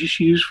it was just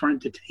used for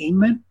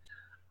entertainment.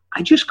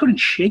 I just couldn't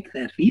shake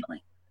that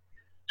feeling.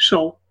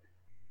 So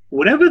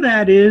whatever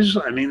that is,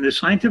 I mean, the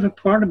scientific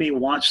part of me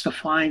wants to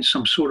find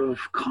some sort of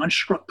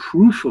construct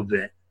proof of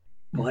it,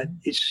 but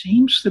it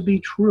seems to be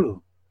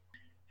true.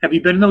 Have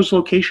you been in those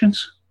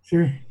locations?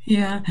 Sure.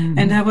 Yeah,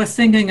 and I was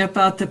thinking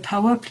about the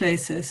power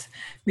places.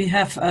 We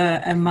have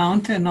a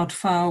mountain not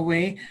far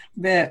away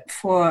where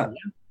for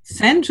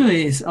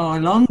centuries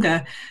or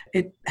longer,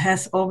 it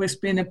has always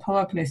been a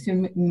power place.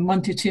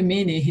 Monte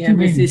Cimini here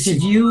with these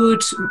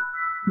huge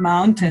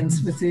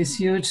mountains, with these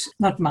huge,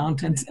 not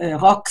mountains,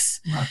 rocks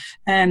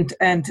and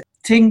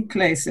ting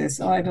places,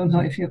 or I don't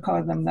know if you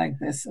call them like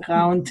this,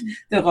 round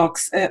the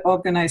rocks,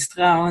 organized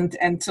round.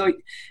 And so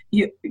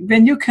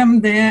when you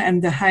come there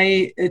and the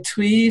high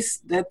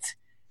trees, that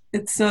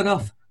it's sort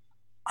of,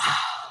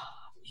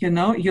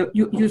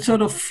 you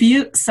sort of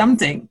feel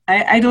something.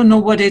 I don't know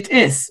what it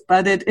is,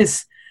 but it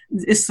is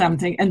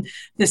something. And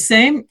the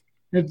same.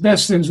 At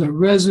best, there's a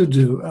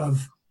residue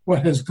of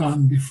what has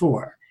gone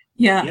before.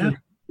 Yeah.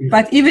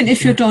 But even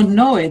if you don't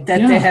know it,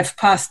 that they have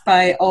passed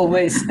by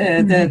always,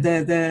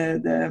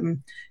 the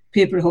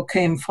people who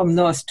came from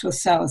north to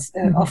south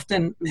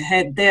often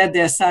had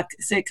their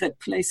sacred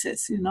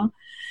places,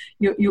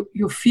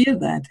 You feel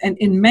that. And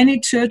in many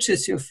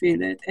churches you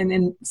feel it. And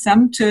in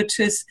some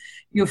churches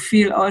you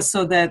feel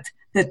also that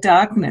the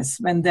darkness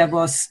when there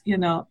was,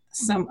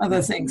 some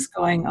other things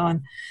going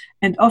on.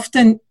 And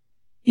often,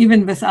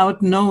 even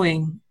without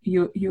knowing,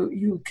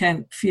 you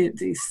can feel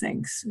these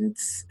things.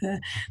 It's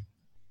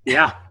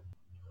yeah.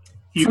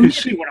 You can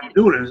see what I'm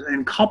doing is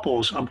in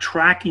couples, I'm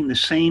tracking the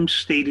same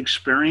state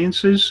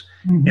experiences.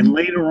 And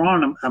later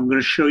on, I'm going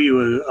to show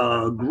you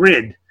a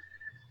grid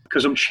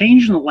because I'm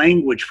changing the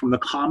language from the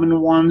common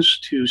ones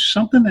to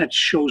something that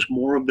shows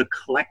more of the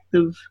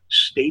collective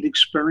state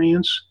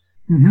experience.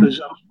 Because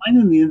I'm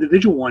finding the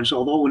individual ones,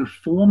 although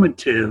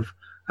informative,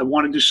 I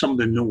want to do some of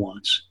the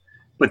nuance.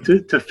 But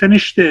to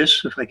finish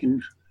this, if I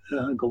can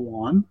go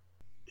on,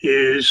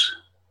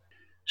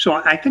 so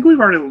I think we've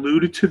already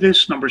alluded to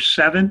this, number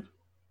 7.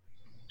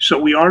 So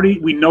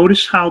we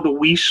noticed how the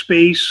we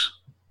space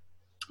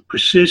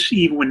persists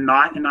even when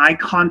not in eye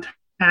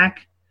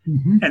contact.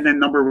 And then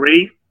number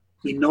 8,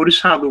 we notice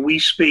how the we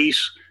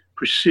space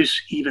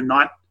persists even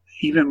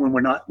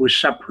when we're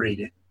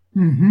separated.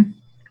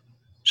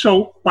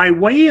 So by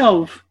way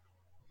of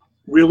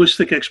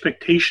realistic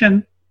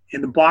expectation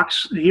in the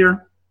box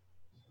here,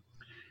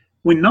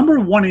 when number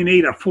 1 and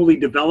 8 are fully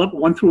developed,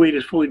 1 through 8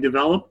 is fully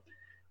developed,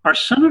 our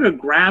center of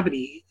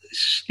gravity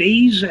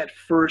stays at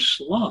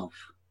first love.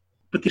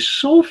 But there's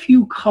so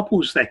few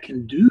couples that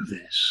can do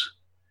this.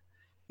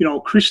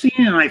 Christine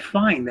and I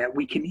find that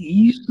we can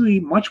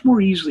much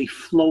more easily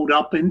float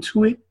up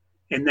into it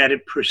and that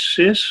it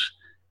persists,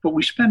 but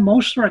we spend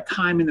most of our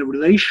time in the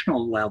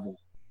relational level.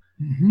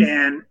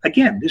 And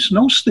again, there's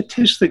no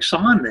statistics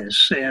on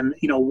this. And,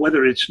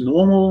 whether it's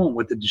normal and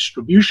what the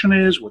distribution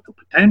is, what the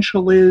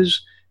potential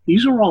is,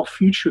 these are all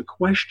future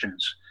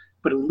questions.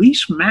 But at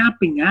least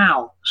mapping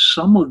out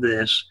some of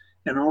this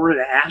in order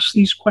to ask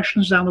these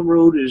questions down the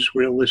road is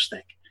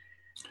realistic.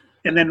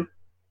 And then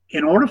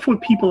in order for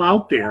people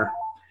out there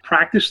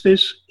practice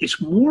this, it's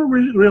more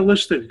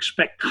realistic to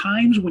expect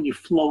times when you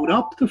float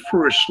up to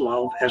first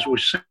love, as we're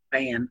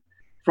saying,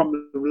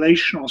 from the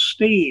relational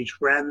stage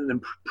rather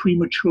than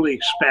prematurely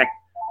expect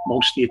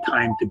most of your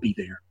time to be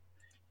there.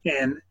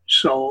 And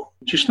so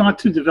just not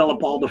to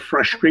develop all the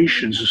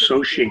frustrations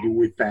associated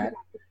with that.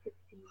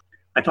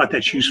 I thought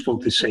that's useful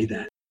to say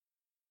that.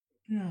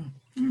 Yeah.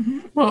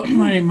 Well,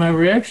 my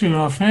reaction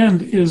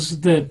offhand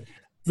is that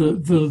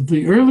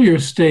the earlier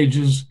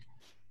stages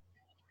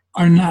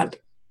are not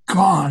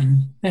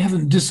gone. They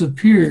haven't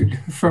disappeared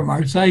from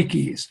our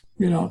psyches,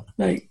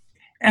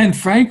 and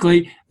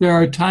frankly, there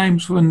are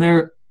times when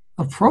they're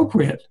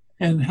appropriate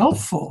and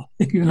helpful,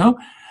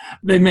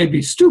 They may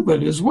be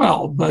stupid as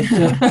well, but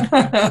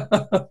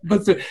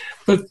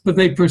but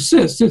they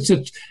persist.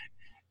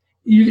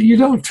 You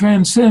don't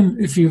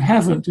transcend if you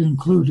haven't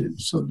included,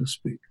 so to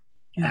speak.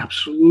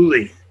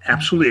 Absolutely.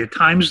 At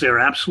times they're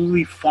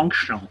absolutely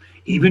functional,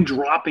 even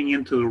dropping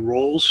into the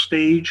role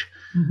stage.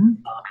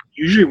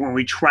 Usually when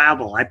we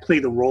travel, I play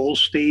the role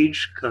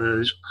stage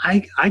because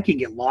I can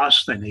get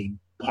lost in a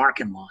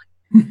parking lot.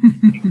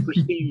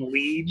 Christine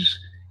leads,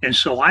 and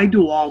so I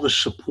do all the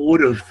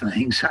supportive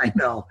things. I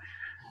know.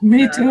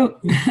 Me too.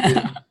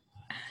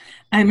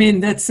 I mean,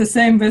 that's the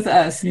same with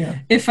us. Yeah.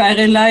 If I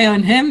rely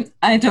on him,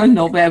 I don't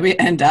know where we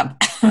end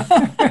up.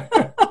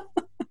 I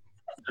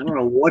don't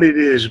know what it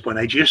is, but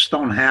I just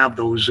don't have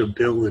those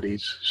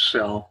abilities.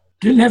 So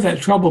didn't have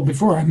that trouble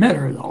before I met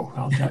her, though,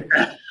 I'll tell you.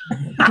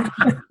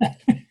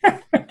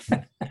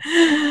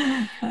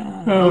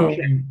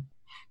 Okay.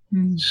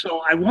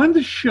 So I wanted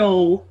to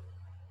show,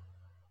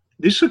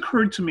 this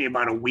occurred to me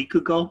about a week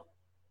ago,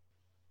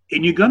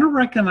 and you're going to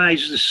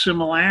recognize the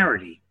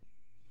similarity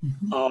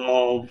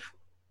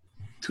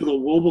to the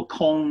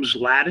Wilbur-Combs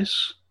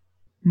lattice.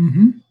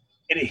 And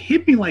it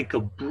hit me like a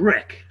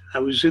brick. I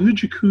was in the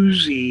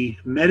jacuzzi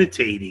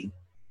meditating,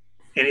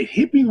 And it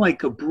hit me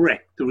like a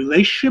brick. The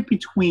relationship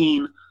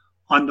between,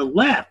 on the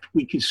left,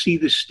 we can see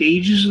the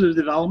stages of the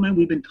development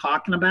we've been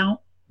talking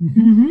about.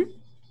 Mm-hmm.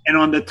 And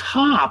on the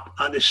top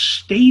are the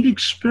state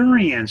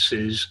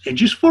experiences. And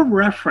just for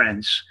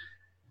reference,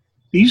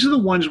 these are the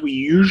ones we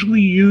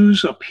usually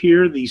use up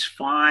here, these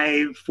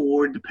 5,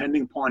 4,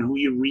 depending upon who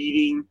you're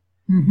reading.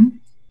 Mm-hmm.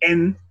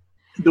 And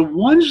the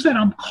ones that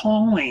I'm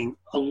calling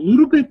a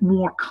little bit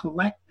more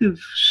collective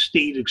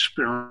state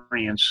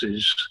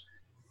experiences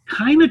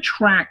kind of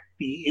track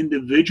the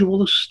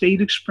individual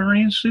state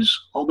experiences,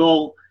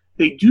 although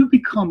they do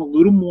become a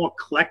little more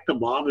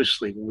collective,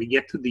 obviously, when we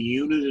get to the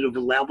unitive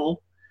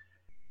level.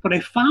 But I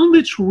found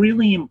it's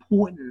really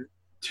important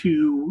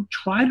to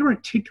try to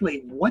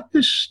articulate what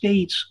the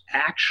states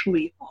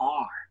actually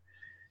are,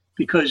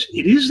 because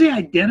it is the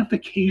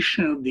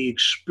identification of the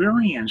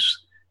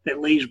experience that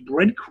lays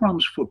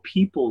breadcrumbs for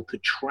people to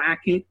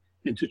track it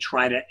and to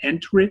try to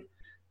enter it.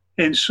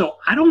 And so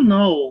I don't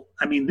know,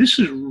 I mean, this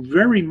is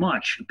very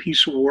much a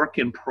piece of work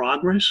in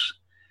progress.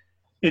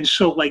 And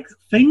so like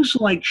things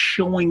like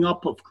showing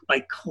up of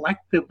like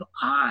collective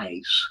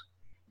eyes,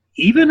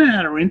 even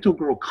at our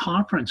integral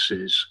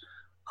conferences,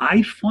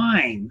 I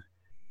find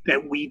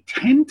that we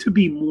tend to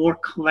be more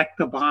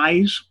collective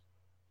eyes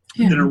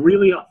than a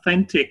really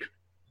authentic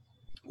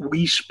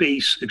we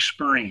space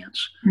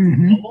experience.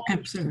 Mm-hmm.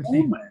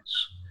 Absolutely.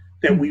 Moments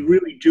that we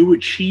really do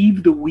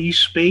achieve the we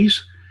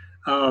space.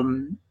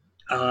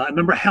 I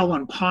remember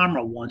Helen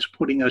Palmer once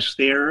putting us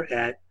there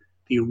at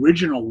the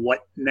original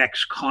What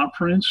Next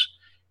conference,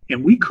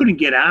 and we couldn't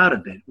get out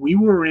of it. We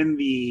were in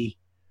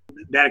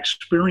that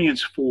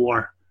experience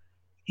for,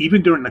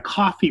 even during the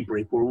coffee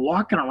break, we're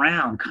walking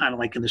around kind of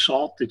like in this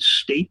altered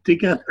state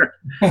together,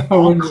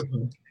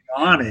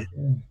 on it.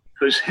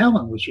 Because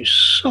Helen was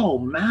just so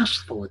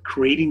masterful at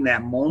creating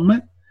that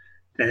moment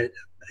that,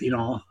 you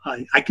know,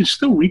 I can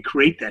still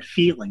recreate that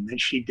feeling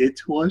that she did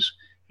to us.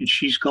 And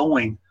she's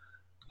going,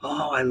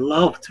 oh, I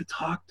love to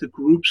talk to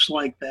groups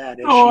like that.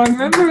 Oh, I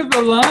remember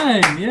the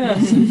line,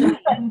 yes.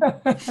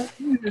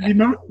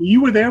 Remember,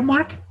 you were there,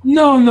 Mark?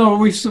 No,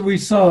 we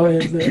saw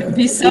it.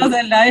 We saw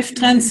the live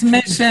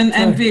transmission,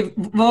 and we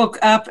woke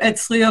up at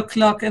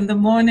 3:00 in the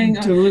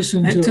morning to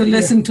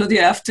listen to the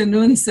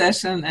afternoon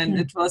session,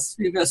 and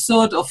we were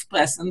sort of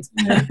present.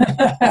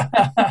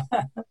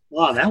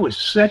 Wow, that was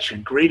such a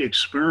great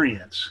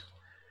experience.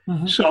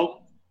 Uh-huh.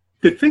 So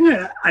the thing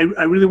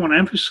I really want to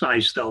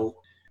emphasize, though,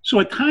 so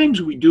at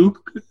times we do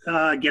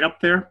get up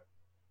there,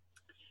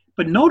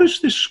 but notice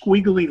this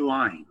squiggly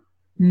line.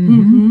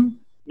 Mm-hmm.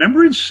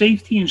 Remember in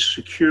safety and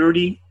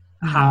security,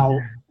 how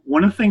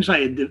one of the things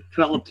I had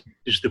developed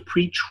is the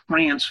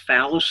pre-trans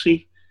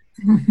fallacy.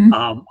 Mm-hmm.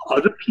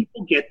 Other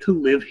people get to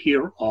live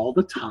here all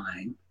the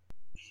time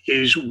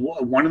is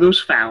one of those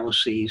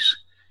fallacies.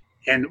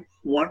 And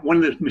one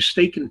of the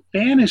mistaken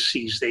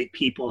fantasies that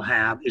people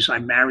have is I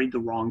married the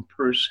wrong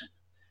person.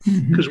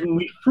 Because when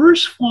we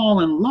first fall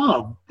in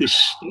love, this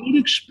state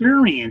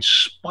experience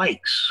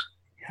spikes.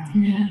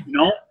 Yeah. You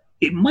know,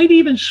 it might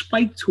even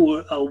spike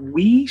to a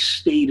we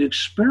state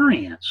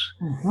experience,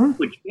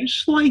 but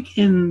just like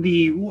in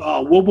the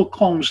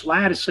Wilber-Combs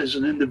lattice as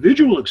an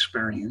individual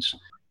experience,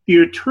 the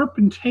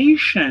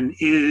interpretation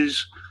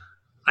is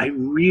I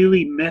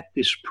really met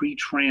this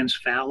pre-trans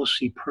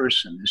fallacy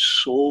person,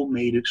 this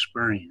soulmate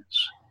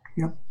experience.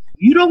 Yep.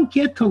 You don't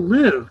get to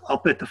live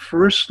up at the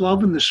first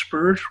love and the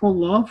spiritual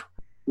love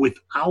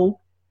without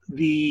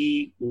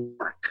the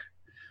work.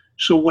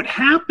 So what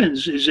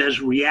happens is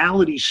as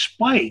reality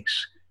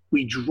spikes,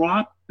 we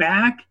drop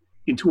back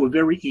into a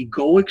very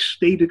egoic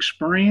state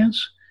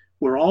experience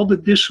where all the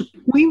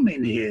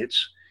disappointment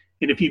hits.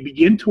 And if you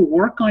begin to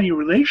work on your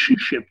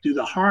relationship, do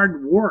the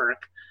hard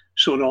work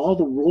so that all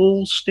the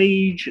role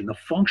stage and the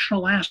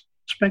functional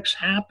aspects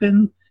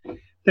happen,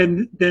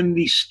 then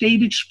the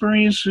state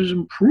experiences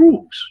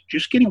improves.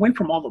 Just getting away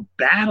from all the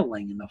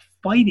battling and the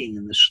fighting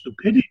and the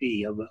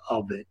stupidity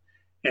of it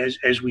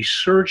as we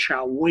search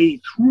our way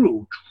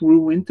through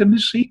true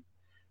intimacy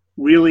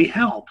really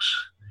helps.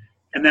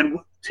 And then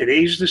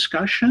today's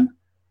discussion,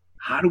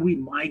 how do we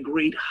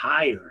migrate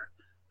higher?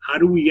 How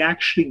do we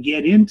actually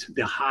get into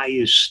the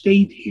highest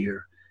state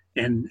here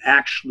and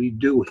actually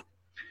do it?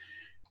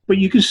 But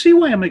you can see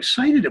why I'm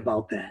excited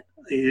about that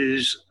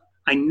is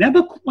I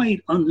never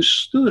quite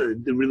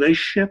understood the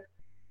relationship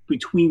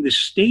between the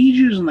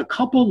stages and the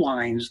couple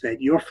lines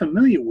that you're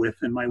familiar with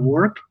in my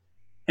work.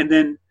 And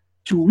then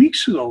 2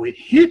 weeks ago, it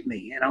hit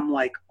me and I'm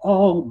like,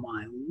 oh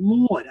my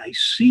Lord, I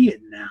see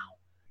it now.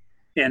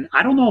 And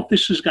I don't know if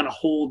this is going to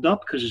hold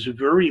up because it's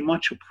very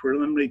much a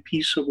preliminary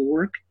piece of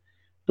work,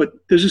 but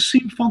does it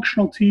seem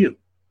functional to you?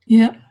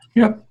 Yeah.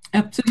 Yep.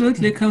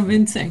 Absolutely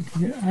convincing.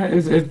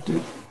 Yeah,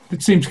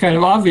 it seems kind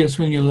of obvious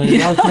when you lay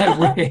it out that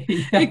way.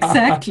 Yeah.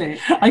 Exactly.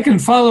 I can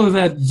follow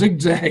that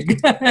zigzag.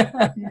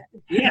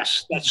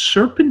 Yes, that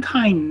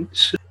serpentine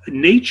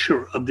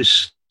nature of the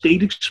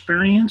state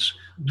experience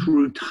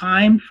through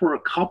time for a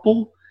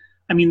couple.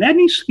 I mean, that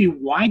needs to be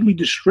widely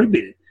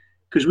distributed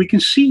because we can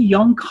see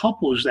young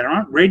couples that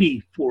aren't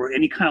ready for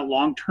any kind of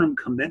long-term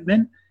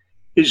commitment.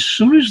 as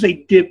soon as they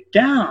dip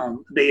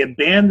down, they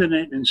abandon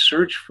it and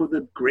search for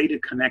the greater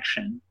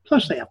connection.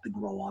 Plus, they have to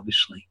grow,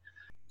 obviously.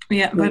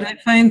 Yeah, but I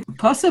find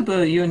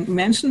possible, you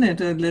mentioned it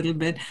a little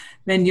bit,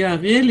 when you are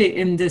really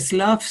in this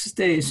love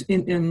stage,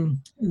 in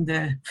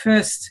the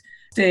first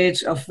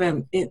stage of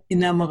falling in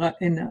love.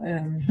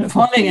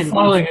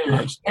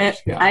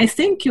 I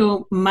think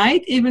you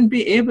might even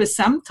be able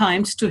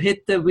sometimes to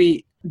hit the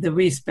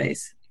we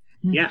space.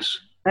 Yes.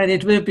 But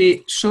it will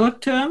be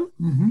short term,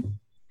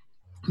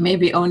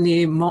 maybe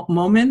only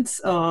moments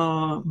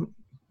or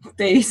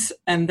days,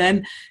 and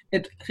then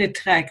it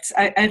retracts.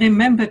 I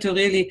remember to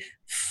really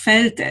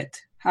felt it,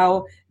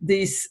 how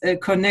these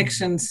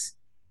connections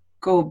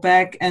go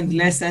back and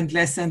less and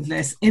less and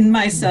less in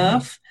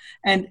myself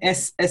and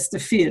as the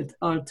field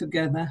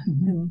altogether.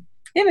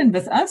 Even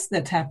with us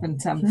that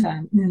happened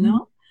sometime, you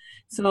know?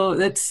 So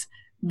that's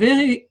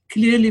very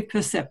clearly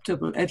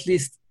perceptible, at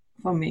least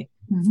for me.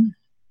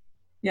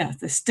 Yeah,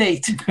 the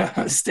state.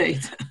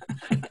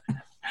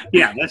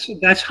 Yeah,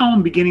 that's how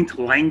I'm beginning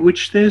to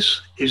language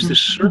this, is the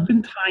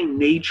serpentine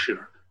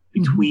nature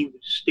between the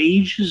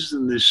stages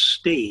in this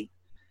state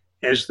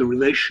as the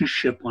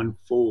relationship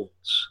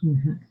unfolds.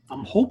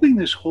 I'm hoping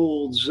this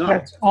holds up.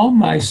 That's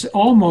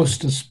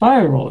almost a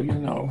spiral, you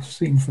know,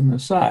 seen from the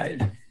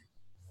side.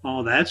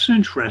 Oh, that's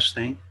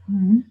interesting.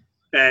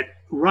 That,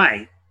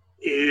 right,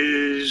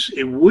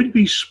 it would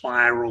be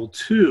spiral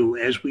too,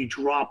 as we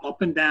drop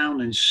up and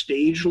down in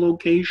stage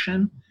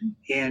location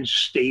and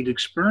state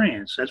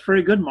experience. That's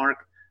very good,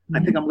 Mark. I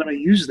think I'm going to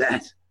use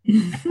that.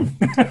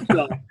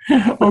 So,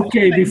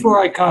 okay,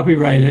 before I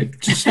copyright it,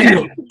 just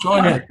go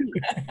ahead.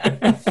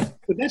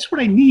 But that's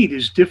what I need,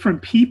 is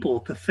different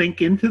people to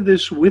think into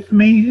this with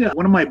me.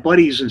 One of my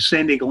buddies in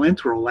San Diego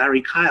Intro,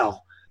 Larry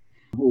Kyle,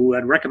 who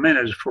I'd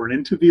recommended for an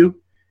interview.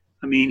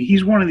 I mean,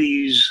 he's one of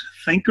these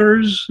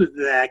thinkers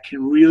that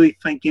can really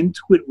think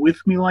into it with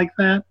me like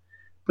that.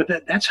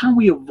 But that's how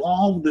we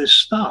evolve this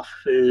stuff,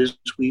 is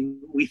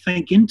we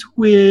think into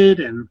it,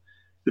 and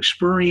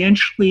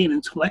experientially and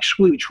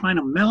intellectually we try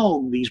to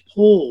meld these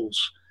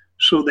poles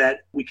so that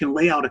we can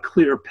lay out a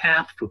clear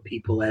path for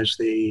people as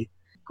they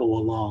go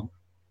along.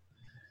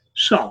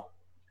 So,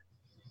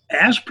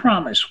 as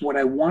promised, what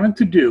I wanted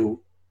to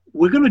do,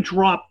 we're going to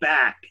drop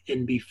back,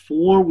 and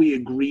before we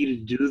agree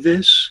to do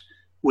this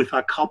with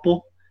our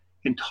couple,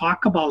 and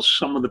talk about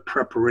some of the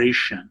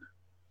preparation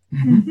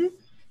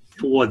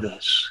for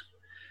this.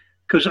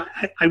 Because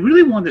I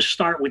really want to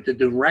start with the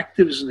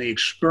directives and the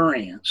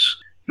experience,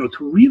 you know,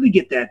 to really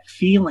get that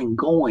feeling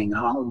going,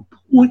 how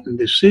important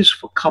this is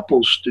for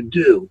couples to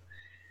do.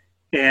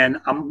 And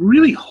I'm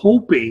really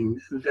hoping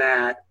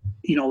that,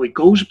 you know, it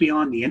goes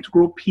beyond the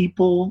integral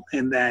people,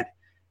 and that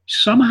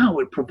somehow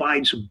it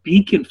provides a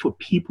beacon for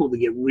people to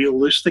get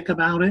realistic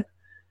about it.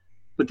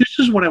 But this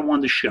is what I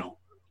wanted to show.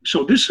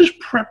 So this is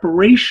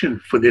preparation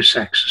for this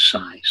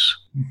exercise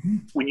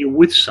when you're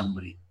with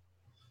somebody.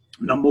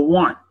 Number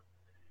one,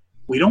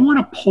 we don't want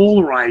to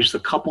polarize the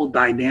couple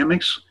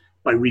dynamics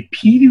by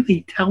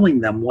repeatedly telling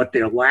them what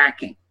they're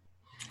lacking.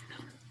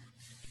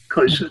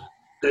 Because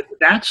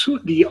that's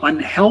the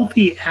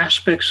unhealthy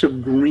aspects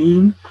of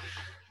green,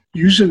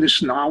 using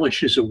this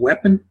knowledge as a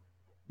weapon.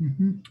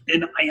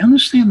 And I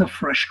understand the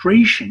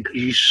frustration,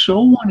 because you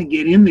so want to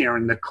get in there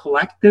in the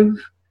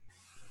collective.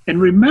 And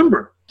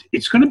remember,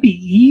 it's going to be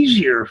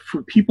easier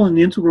for people in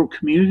the integral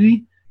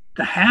community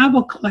to have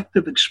a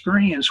collective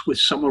experience with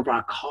some of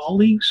our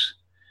colleagues.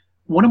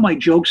 One of my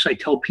jokes I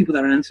tell people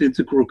that are in the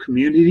integral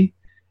community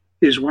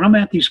is, when I'm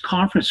at these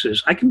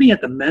conferences, I can be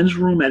at the men's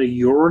room at a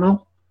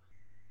urinal,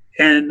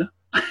 and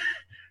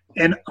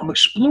I'm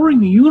exploring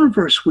the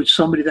universe with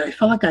somebody that I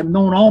felt like I've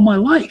known all my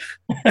life.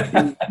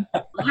 And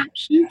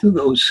lapse into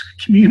those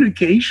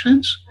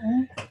communications.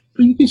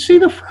 But you can see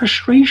the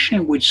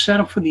frustration which set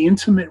up for the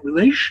intimate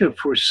relationship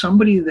for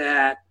somebody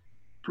that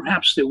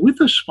perhaps they're with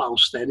a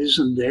spouse that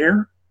isn't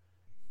there.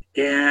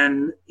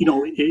 And, you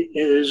know,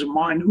 as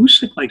Martin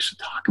Usick likes to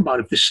talk about,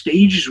 if the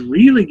stages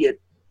really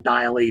get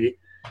dilated,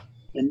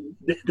 and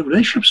the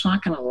relationship's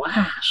not going to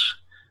last.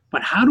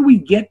 But how do we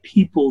get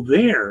people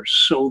there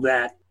so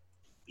that,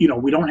 you know,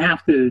 we don't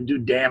have to do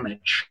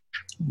damage?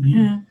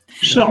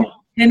 So,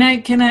 Can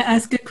I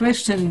ask a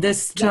question?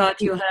 This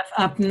chart you have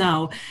up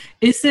now,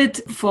 is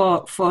it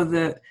for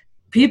the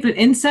people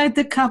inside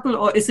the couple,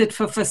 or is it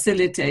for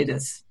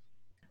facilitators?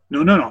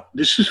 No.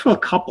 This is for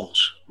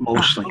couples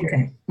mostly.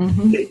 Okay.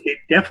 It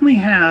definitely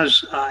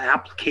has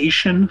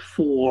application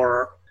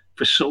for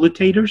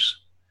facilitators.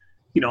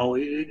 You know,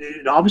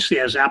 it obviously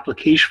has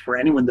application for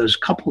anyone that does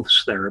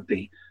couples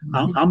therapy.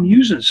 I'm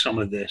using some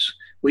of this.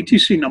 Wait till you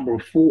see number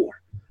 4.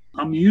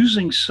 I'm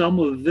using some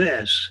of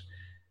this.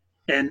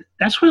 And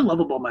that's what I love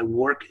about my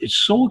work. It's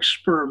so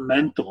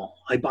experimental.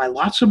 I buy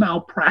lots of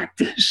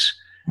malpractice,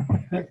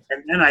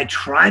 and then I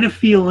try to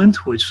feel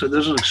into it so it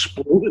doesn't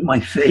explode in my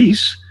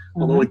face,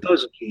 although it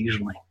does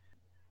occasionally.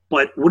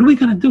 But what are we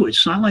going to do?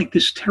 It's not like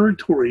this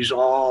territory is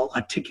all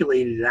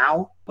articulated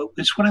out, but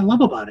it's what I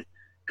love about it,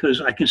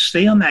 because I can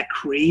stay on that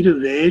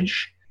creative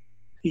edge,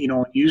 you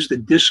know, use the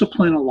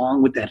discipline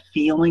along with that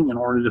feeling in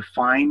order to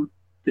find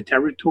the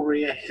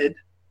territory ahead.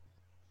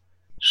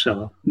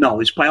 So, no,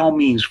 it's by all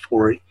means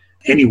for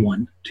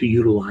anyone to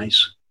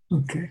utilize.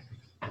 Okay.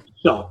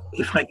 So,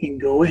 if I can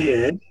go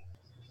ahead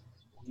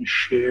and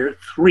share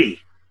 3.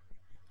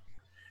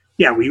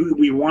 Yeah,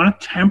 we want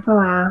to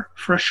temper our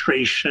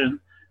frustration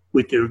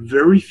with there are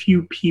very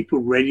few people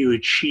ready to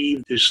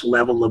achieve this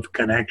level of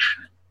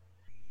connection.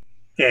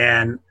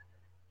 And,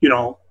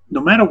 no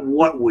matter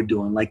what we're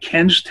doing, like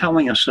Ken's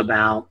telling us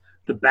about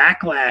the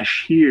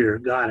backlash here,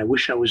 God, I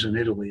wish I was in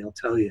Italy, I'll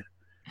tell you.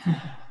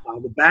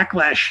 The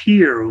backlash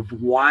here of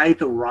why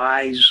the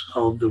rise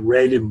of the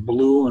red and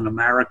blue in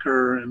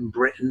America and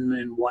Britain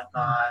and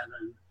whatnot.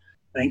 And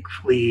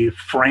thankfully,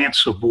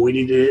 France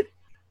avoided it.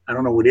 I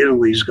don't know what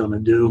Italy's going to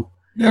do.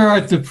 They're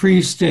at the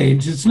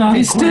pre-stage. It's not.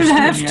 We still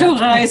have to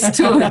rise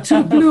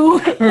to blue.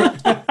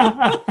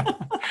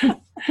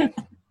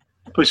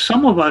 But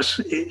some of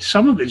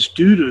it's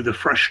due to the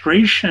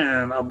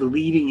frustration of the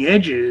leading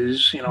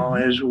edges,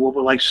 as what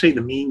we like to say,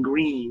 the mean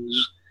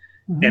greens,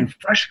 and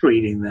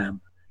frustrating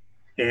them.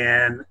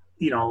 And,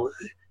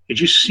 it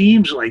just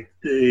seems like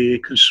the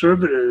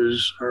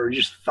conservatives are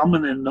just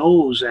thumbing their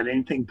nose at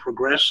anything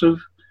progressive,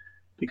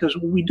 because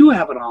we do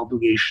have an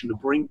obligation to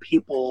bring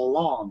people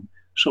along.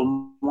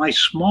 So my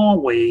small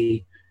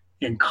way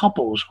in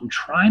couples, I'm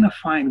trying to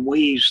find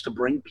ways to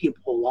bring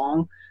people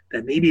along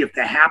that maybe if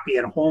they're happy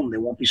at home, they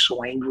won't be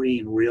so angry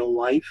in real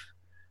life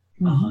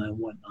and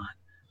whatnot.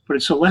 But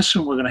it's a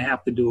lesson we're going to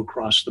have to do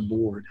across the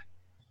board.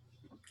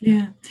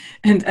 Yeah.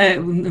 And I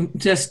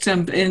just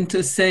jump in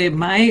to say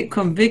my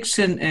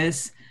conviction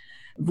is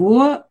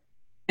war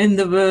in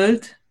the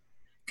world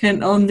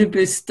can only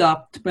be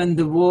stopped when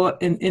the war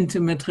in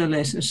intimate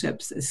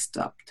relationships is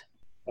stopped.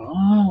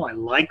 Oh, I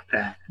like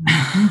that.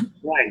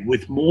 Right.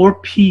 With more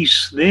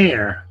peace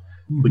there,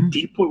 with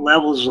deeper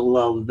levels of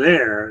love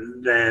there,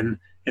 then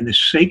and the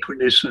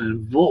sacredness it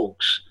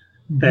invokes,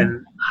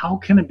 then how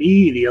can it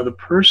be the other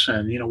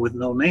person, with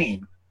no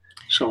name?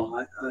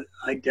 So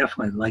I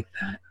definitely like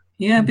that.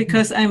 Yeah,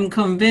 because I'm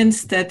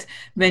convinced that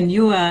when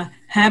you are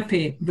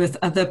happy with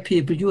other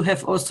people, you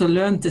have also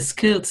learned the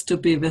skills to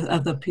be with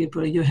other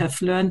people. You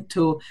have learned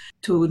to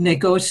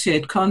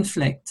negotiate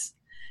conflicts.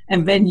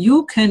 And when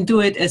you can do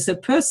it as a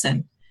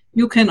person,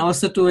 you can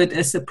also do it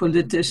as a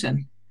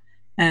politician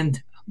and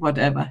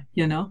whatever,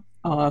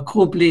 or a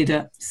group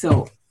leader.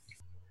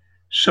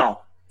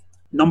 So,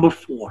 number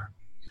 4,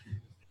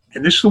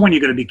 and this is the one you're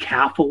going to be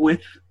careful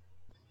with,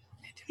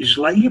 is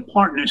let your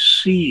partner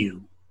see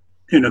you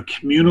in a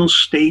communal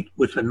state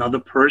with another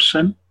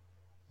person,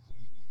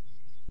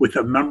 with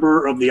a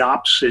member of the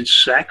opposite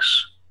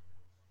sex,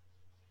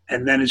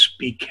 and then it's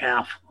be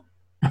careful.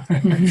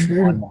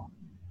 Sure.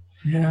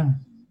 Yeah.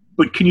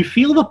 But can you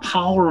feel the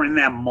power in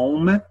that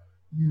moment?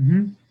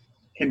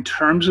 In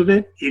terms of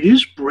it, it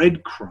is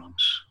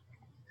breadcrumbs.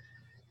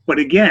 But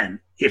again,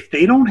 if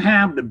they don't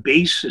have the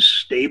basis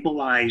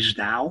stabilized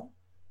out,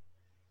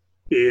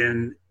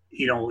 and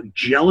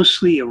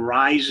jealousy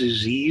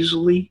arises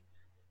easily,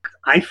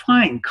 I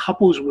find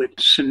couples with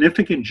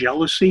significant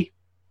jealousy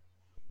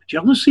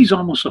is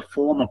almost a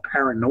form of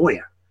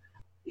paranoia.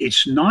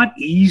 It's not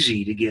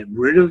easy to get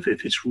rid of.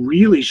 If it's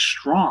really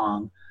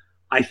strong,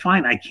 I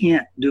find I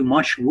can't do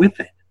much with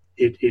it.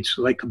 It's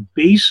like a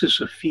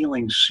basis of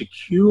feeling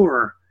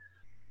secure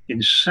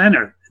and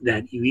centered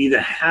that you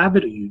either have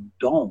it or you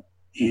don't.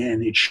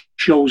 And it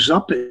shows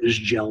up as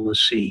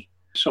jealousy.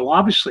 So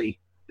obviously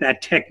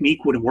that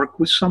technique wouldn't work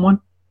with someone.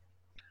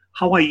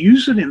 How I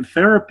use it in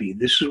therapy,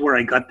 this is where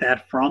I got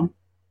that from,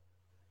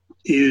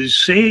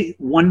 is say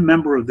one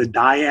member of the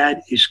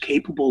dyad is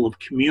capable of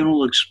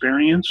communal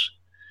experience,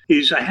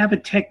 is I have a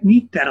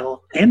technique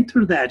that'll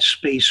enter that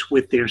space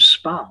with their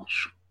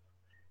spouse.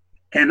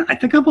 And I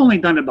think I've only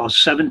done it about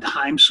 7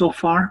 times so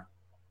far.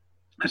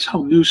 That's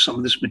how new some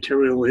of this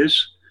material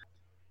is.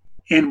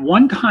 And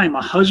one time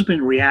a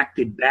husband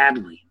reacted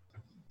badly.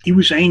 He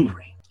was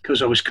angry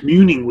because I was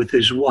communing with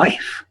his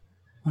wife.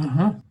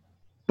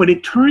 But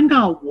it turned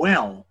out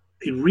well.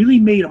 It really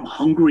made him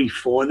hungry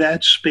for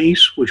that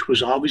space, which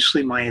was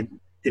obviously my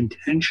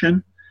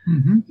intention.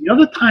 The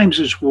other times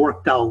it's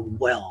worked out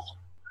well.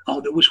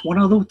 There was one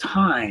other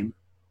time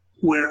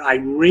where I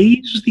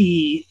raised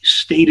the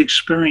state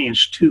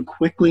experience too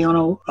quickly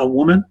on a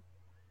woman,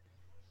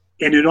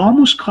 and it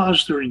almost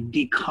caused her to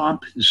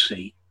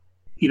decompensate.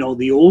 The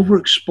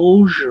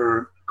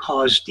overexposure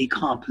caused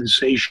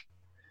decompensation,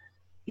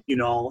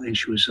 and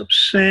she was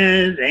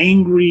upset,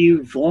 angry,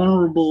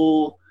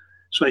 vulnerable.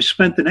 So I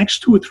spent the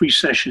next 2 or 3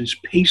 sessions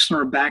pacing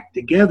her back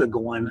together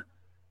going,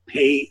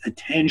 pay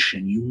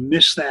attention. You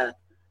missed that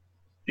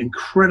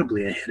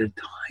incredibly ahead of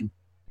time.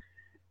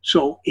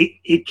 So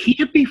it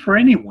can't be for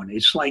anyone.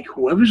 It's like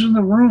whoever's in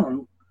the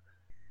room,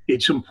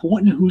 it's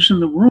important who's in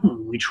the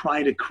room. We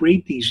try to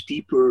create these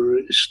deeper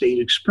state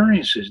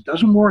experiences. It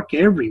doesn't work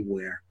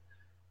everywhere.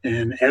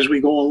 And as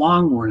we go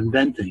along, we're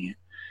inventing it.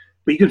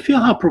 But you can feel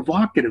how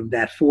provocative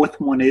that 4th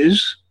one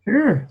is.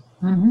 Sure.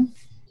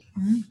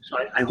 So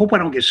I hope I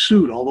don't get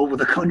sued all over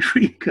the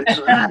country because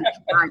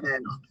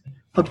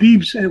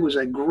Habib said it was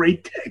a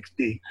great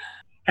technique.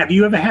 Have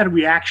you ever had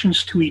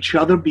reactions to each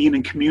other being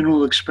in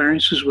communal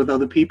experiences with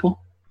other people?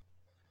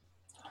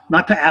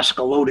 Not to ask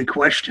a loaded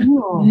question.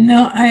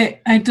 No,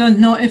 I don't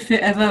know if we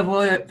ever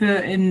were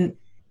in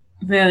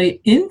very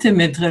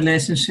intimate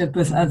relationship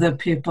with other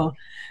people,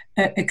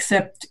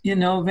 except,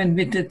 when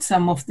we did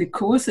some of the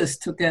courses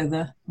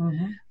together.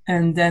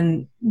 And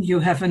then you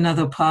have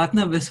another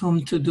partner with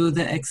whom to do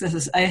the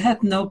exercise. I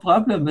had no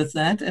problem with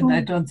that, and I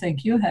don't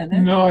think you had it.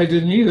 No, I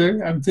didn't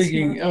either. I'm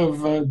thinking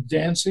of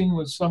dancing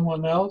with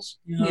someone else.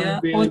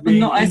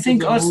 I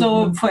think also,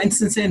 movement. For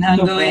instance, in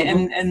Hungary,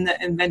 and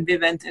when we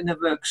went in a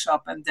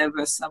workshop, and there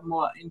were some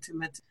more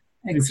intimate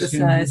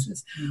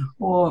exercises.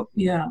 Or,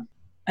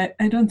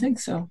 I don't think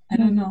so. I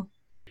don't know.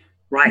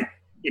 Right.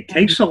 It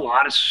takes a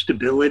lot of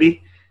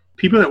stability.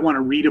 People that want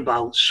to read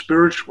about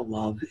spiritual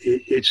love,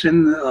 it's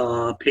in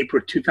the paper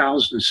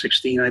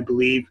 2016, I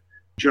believe,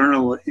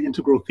 Journal of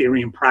Integral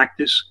Theory and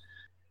Practice.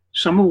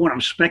 Some of what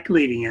I'm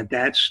speculating at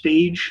that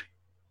stage,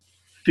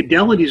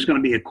 fidelity is going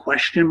to be a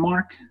question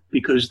mark,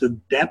 because the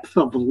depth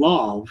of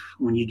love,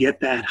 when you get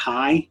that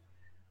high,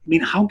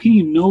 how can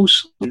you know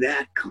something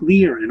that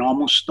clear and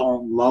almost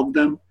don't love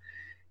them?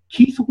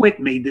 Keith Witt,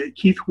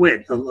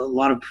 a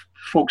lot of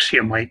folks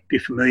here might be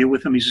familiar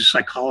with him. He's a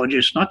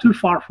psychologist, not too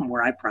far from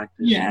where I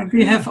practice. Yeah,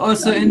 we have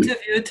also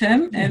interviewed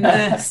him,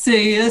 and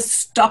serious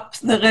stop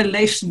the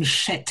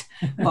relationship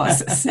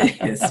was a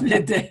serious we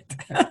did.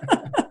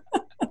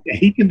 Yeah,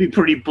 he can be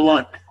pretty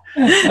blunt.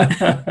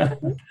 But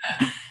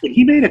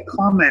he made a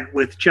comment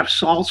with Jeff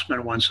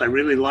Saltzman once I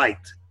really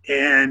liked,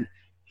 and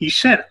he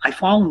said, I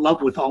fall in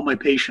love with all my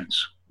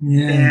patients.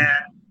 Yeah.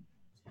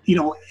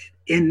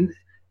 And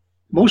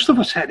most of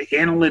us had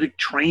analytic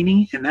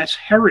training, and that's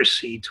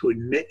heresy to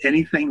admit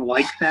anything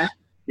like that.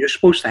 You're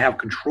supposed to have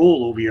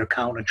control over your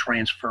counter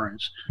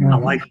transference,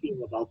 how I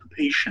feel about the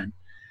patient.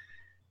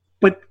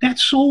 But that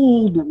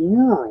old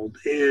world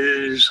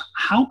is,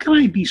 how can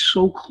I be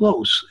so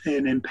close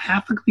and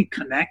empathically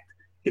connect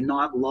and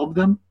not love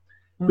them?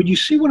 But you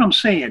see what I'm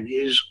saying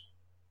is,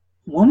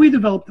 when we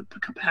develop the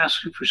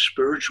capacity for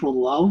spiritual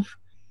love,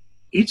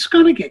 it's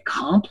going to get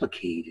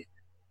complicated.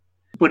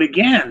 But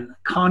again,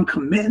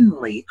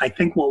 concomitantly, I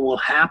think what will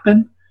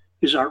happen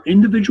is our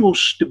individual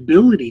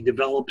stability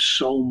develops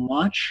so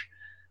much.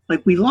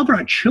 Like, we love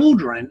our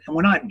children and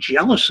we're not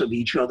jealous of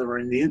each other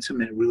in the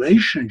intimate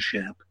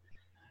relationship.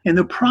 And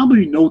there'll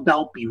probably no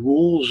doubt be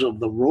rules of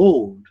the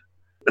road.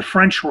 The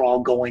French are all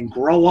going,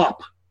 grow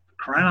up,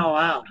 crying out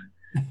loud.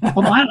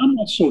 Well, I'm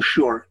not so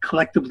sure.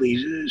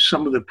 Collectively,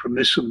 some of the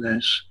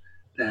permissiveness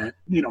that,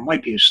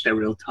 might be a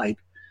stereotype,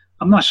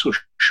 I'm not so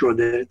sure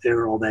that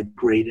they're all that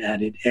great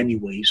at it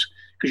anyways,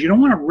 because you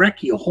don't want to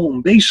wreck your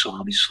home base,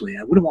 obviously.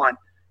 I wouldn't want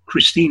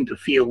Christine to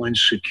feel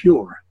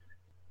insecure.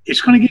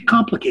 It's going to get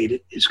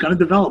complicated. It's going to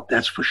develop,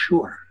 that's for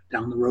sure,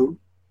 down the road.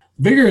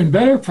 Bigger and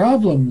better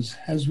problems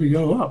as we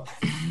go up.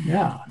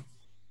 Yeah.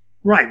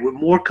 Right. With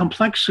more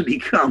complexity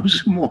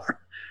comes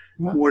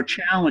more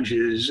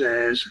challenges.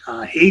 As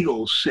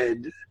Hegel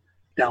said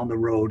down the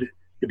road,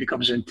 it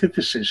becomes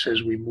antithesis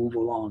as we move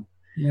along.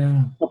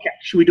 Yeah. Okay.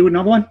 Should we do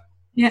another one?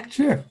 Yeah,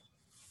 sure.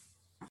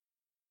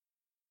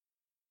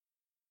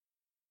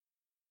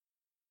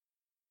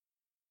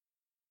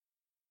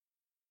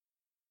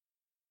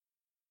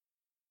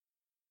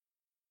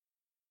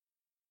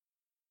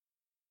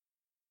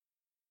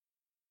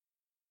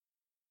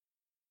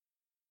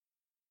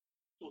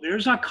 So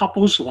there's our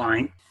couples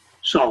line.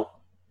 So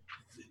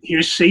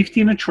here's safety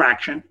and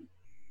attraction,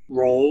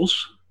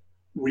 roles,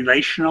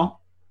 relational.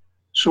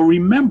 So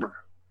remember,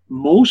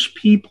 most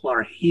people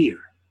are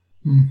here.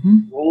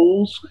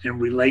 Roles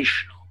and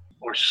relational,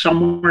 or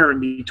somewhere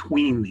in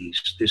between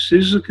these. This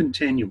is a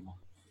continuum.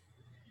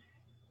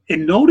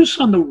 And notice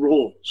on the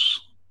roles,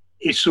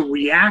 it's a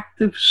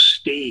reactive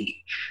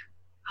stage.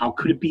 How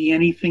could it be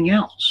anything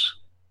else?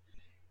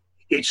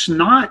 It's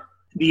not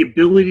the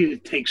ability to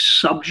take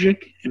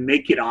subject and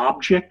make it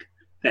object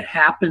that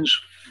happens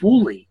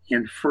fully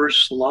in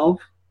first love.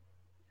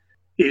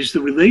 Is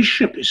the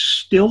relationship is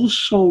still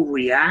so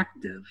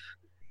reactive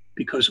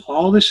because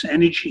all this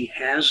energy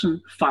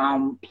hasn't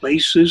found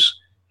places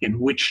in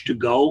which to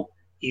go,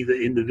 either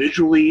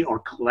individually or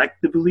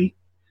collectively.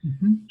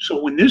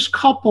 So when this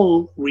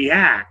couple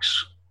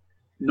reacts,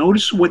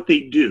 notice what they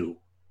do.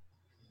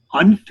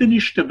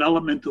 Unfinished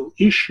developmental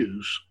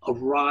issues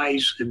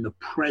arise in the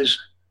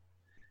present.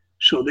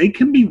 So they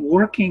can be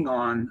working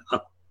on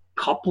a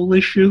couple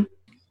issue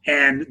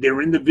and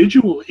their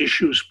individual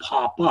issues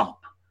pop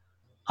up.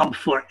 I'm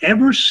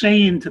forever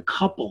saying to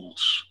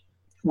couples,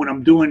 when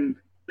I'm doing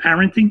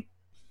parenting,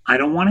 I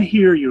don't want to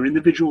hear your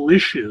individual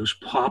issues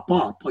pop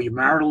up or your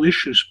marital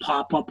issues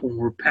pop up when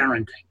we're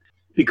parenting,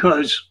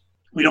 because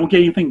we don't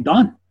get anything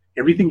done.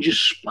 Everything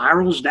just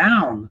spirals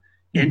down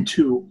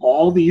into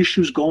all the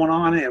issues going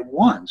on at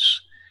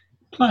once.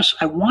 Plus,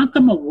 I want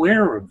them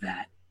aware of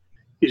that,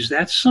 is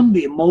that some of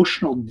the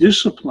emotional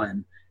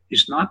discipline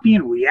is not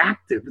being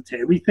reactive to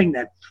everything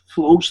that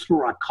flows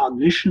through our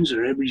cognitions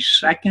at every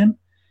second.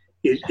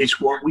 It's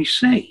what we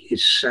say.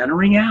 It's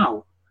centering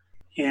out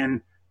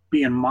and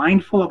being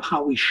mindful of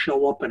how we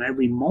show up in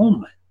every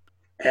moment.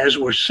 as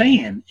we're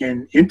saying,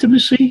 in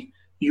intimacy,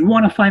 you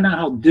want to find out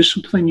how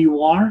disciplined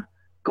you are,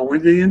 go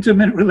into the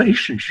intimate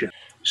relationship.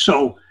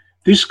 So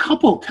this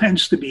couple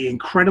tends to be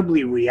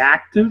incredibly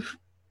reactive.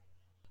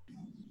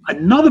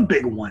 Another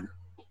big one,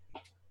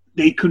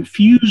 they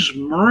confuse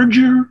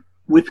merger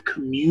with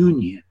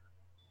communion.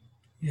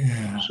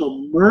 Yeah.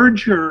 So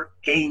merger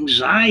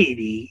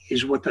anxiety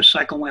is what the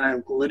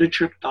psychoanalytic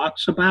literature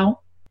talks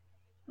about.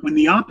 When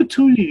the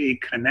opportunity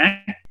to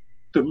connect,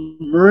 the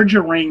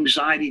merger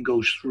anxiety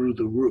goes through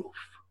the roof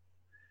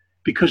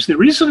because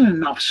there isn't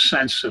enough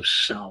sense of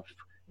self.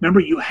 Remember,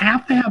 you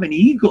have to have an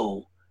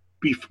ego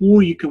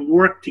before you can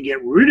work to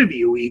get rid of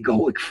your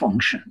egoic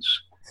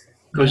functions.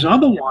 Because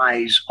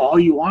otherwise, all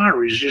you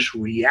are is just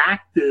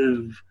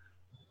reactive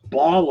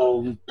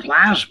ball of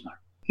plasma.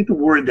 I think the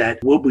word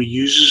that Wilbur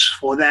uses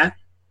for that,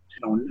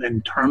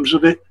 in terms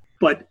of it.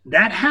 But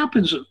that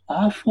happens an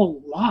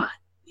awful lot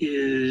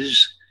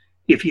is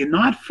if you're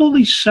not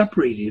fully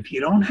separated, if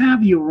you don't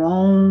have your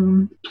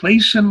own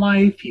place in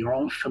life, your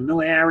own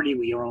familiarity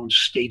with your own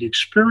state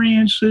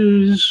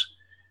experiences,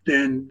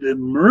 then the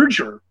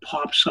merger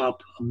pops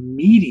up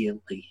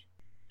immediately.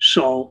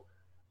 So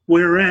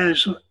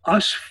whereas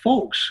us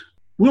folks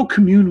will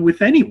commune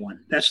with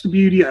anyone. That's the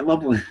beauty I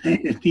love with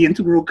the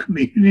integral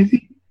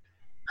community.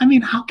 I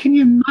mean, how can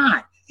you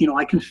not?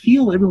 I can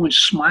feel everyone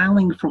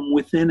smiling from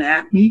within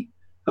at me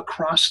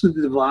across the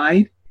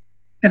divide.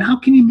 And how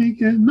can you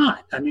make it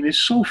not? I mean, it's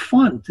so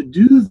fun to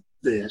do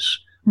this.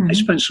 Mm-hmm. I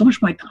spend so much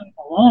of my time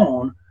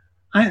alone.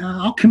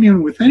 I'll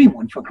commune with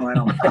anyone for crying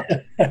out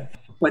loud.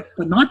 But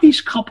not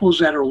these couples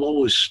that are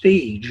lower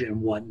stage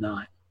and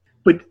whatnot.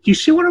 But do you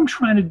see what I'm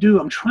trying to do?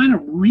 I'm trying to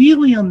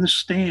really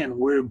understand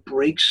where it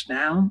breaks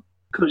down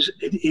because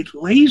it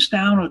lays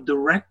down a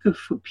directive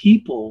for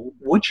people,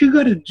 what you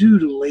got to do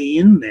to lay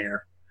in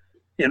there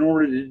in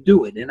order to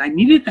do it. And I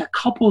needed that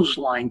couples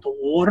line to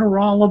order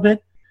all of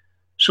it.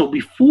 So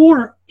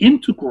before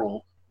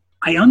integral,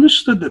 I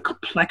understood the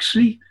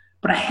complexity,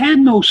 but I had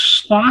no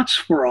slots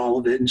for all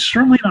of it, and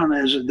certainly not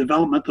as a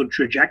developmental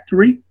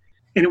trajectory.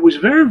 And it was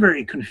very,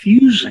 very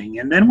confusing.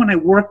 And then when I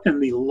worked in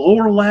the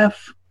lower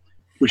left,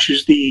 which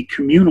is the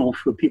communal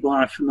for people who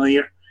aren't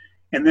familiar,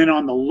 and then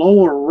on the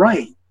lower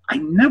right, I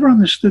never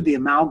understood the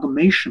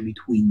amalgamation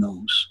between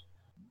those.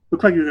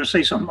 Looked like you were going to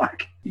say something,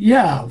 Mark.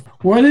 Yeah.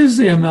 What is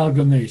the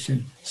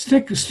amalgamation?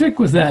 Stick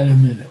with that a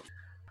minute.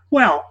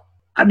 Well,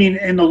 I mean,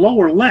 in the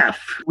lower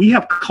left, we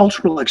have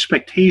cultural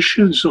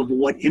expectations of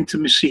what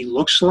intimacy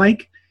looks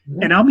like,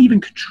 and I'm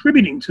even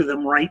contributing to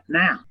them right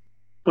now.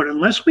 But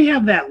unless we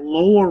have that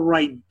lower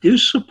right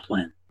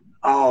discipline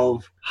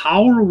of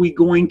how are we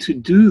going to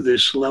do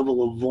this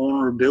level of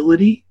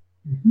vulnerability,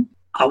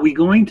 are we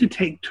going to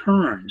take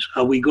turns?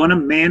 Are we going to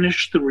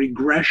manage the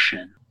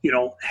regression?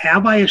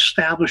 Have I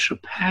established a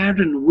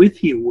pattern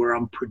with you where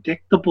I'm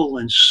predictable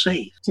and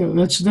safe? So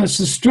that's the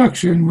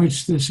structure in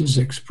which this is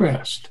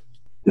expressed.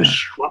 The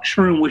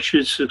structure in which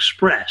it's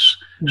expressed.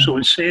 So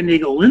in San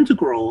Diego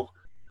Integral,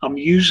 I'm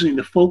using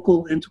the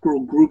focal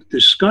integral group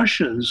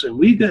discussions, and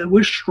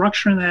we're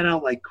structuring that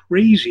out like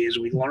crazy as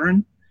we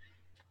learn.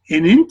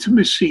 In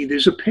intimacy,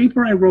 there's a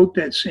paper I wrote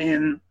that's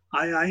in,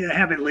 I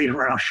have it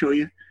later, I'll show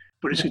you,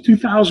 but it's a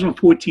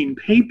 2014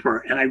 paper,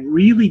 and I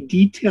really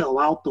detail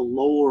out the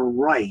lower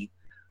right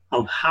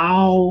of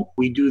how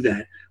we do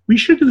that. We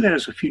should do that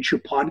as a future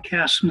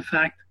podcast, in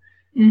fact,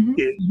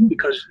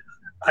 because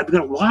I've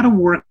got a lot of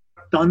work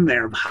done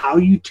there of how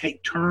you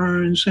take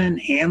turns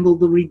and handle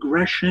the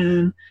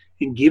regression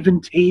and give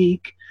and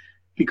take,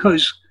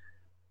 because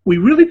we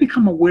really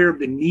become aware of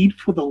the need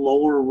for the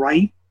lower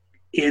right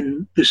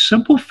in the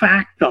simple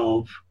fact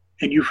of,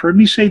 and you've heard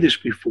me say this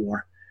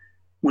before,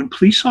 when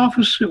police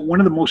officers, one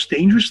of the most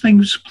dangerous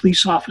things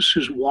police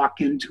officers walk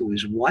into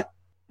is what?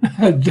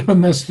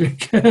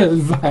 Domestic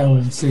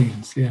violence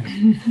scenes, yeah.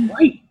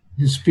 Right.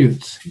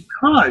 Disputes.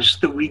 Because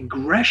the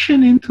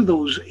regression into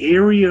those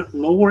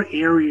lower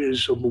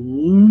areas of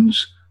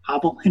wounds,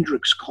 Abel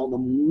Hendricks called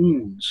them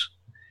wounds.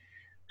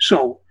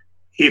 So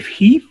if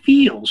he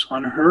feels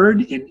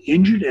unheard and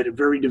injured at a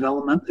very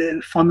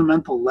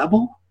fundamental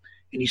level,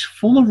 and he's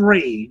full of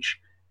rage,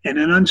 and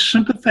an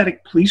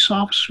unsympathetic police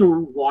officer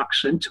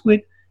walks into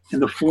it in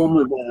the form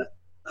of an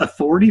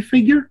authority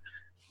figure,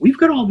 we've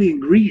got all the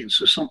ingredients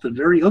of something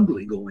very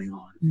ugly going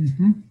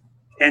on.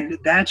 And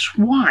that's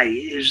why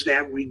is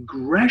that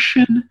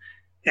regression,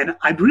 and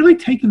I've really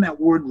taken that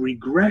word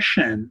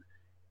regression,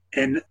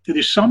 and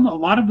there's a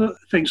lot of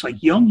things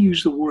like Jung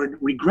used the word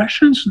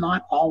regression's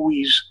not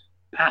always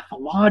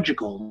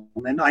pathological.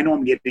 And I know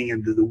I'm getting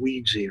into the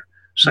weeds here.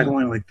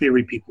 Psychoanalytic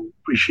theory people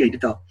appreciate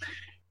it though.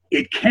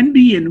 It can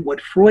be in what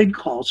Freud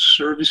calls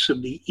service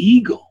of the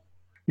ego.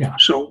 Yeah.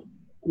 So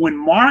when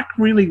Mark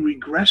really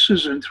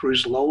regresses into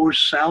his lower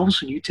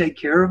selves and you take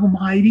care of him,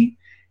 Heidi,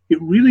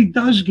 it really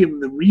does give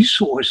him the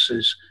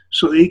resources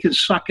so that he can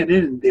suck it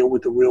in and deal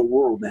with the real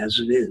world as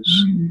it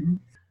is.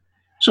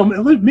 So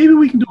maybe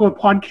we can do a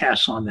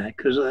podcast on that,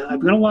 because I've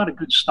got a lot of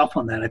good stuff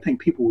on that I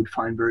think people would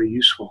find very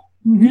useful.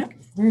 Yeah,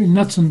 very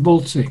nuts and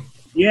boltsy.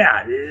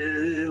 Yeah,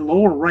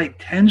 lower right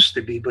tends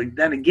to be, but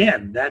then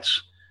again,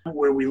 that's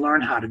where we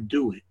learn how to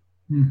do it.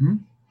 Mm-hmm.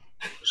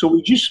 So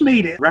we just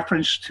made a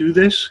reference to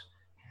this.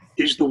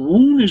 Is the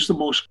wound is the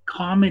most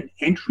common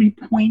entry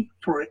point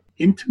for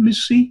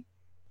intimacy?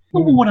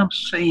 Look at what I'm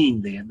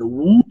saying there. The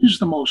wound is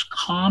the most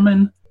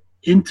common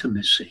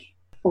intimacy.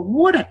 But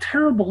what a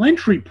terrible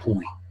entry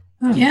point.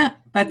 Yeah,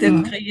 but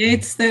it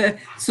creates the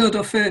sort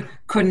of a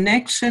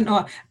connection.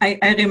 Or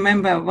I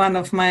remember one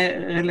of my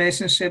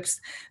relationships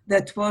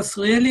that was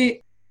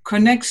really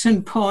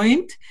connection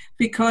point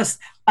because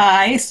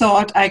I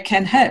thought I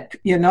can help,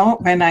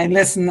 when I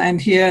listen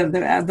and hear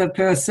the other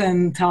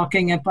person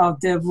talking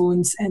about their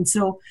wounds. And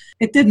so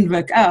it didn't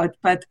work out,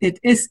 but it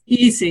is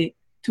easy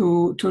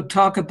to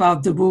talk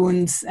about the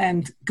wounds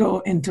and go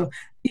into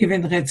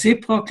even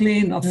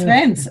reciprocally,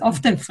 friends,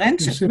 often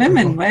friendships,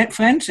 women,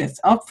 friendships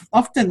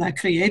often are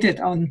created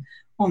on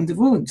the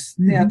wounds.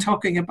 They are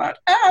talking about,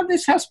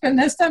 this husband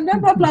has done blah,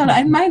 blah, blah,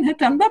 and mine had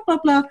done blah, blah,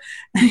 blah,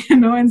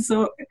 and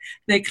so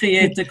they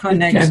create the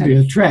connection. It can be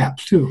a trap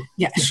too.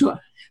 Yeah, sure.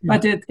 Yeah.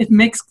 But it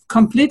makes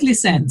completely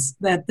sense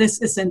that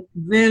this is a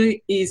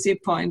very easy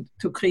point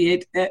to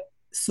create a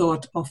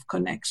sort of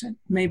connection.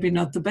 Maybe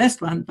not the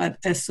best one, but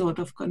a sort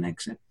of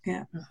connection.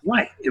 Yeah.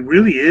 Right. It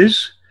really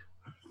is.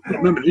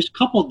 Remember, this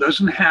couple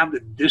doesn't have the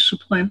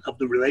discipline of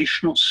the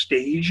relational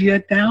stage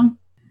yet down.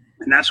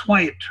 And that's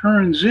why it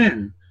turns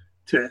in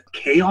to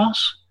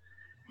chaos.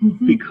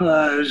 Mm-hmm.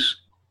 Because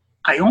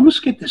I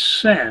almost get the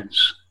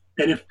sense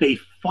that if they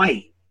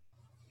fight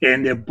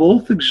and they're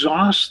both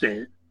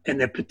exhausted and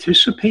they're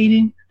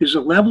participating, there's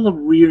a level of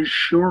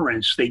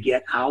reassurance they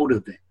get out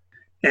of it.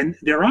 And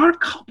there are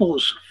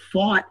couples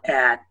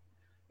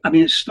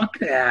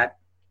stuck at,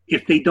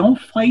 if they don't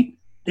fight,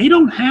 they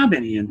don't have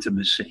any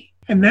intimacy.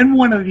 And then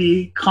one of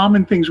the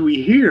common things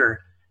we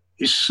hear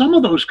is some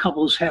of those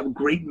couples have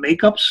great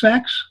makeup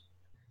sex,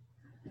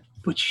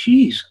 but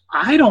geez,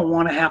 I don't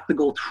want to have to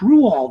go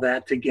through all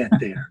that to get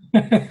there.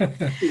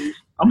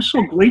 I'm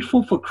so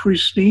grateful for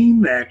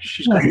Christine that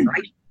she's got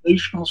nice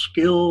relational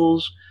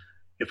skills.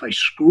 If I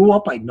screw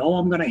up, I know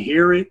I'm going to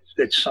hear it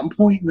at some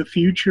point in the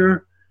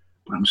future.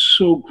 But I'm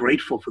so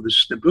grateful for the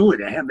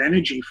stability. I have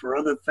energy for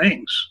other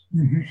things.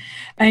 Mm-hmm.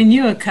 I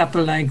knew a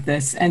couple like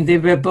this, and they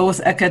were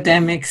both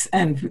academics,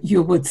 and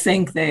you would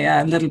think they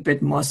are a little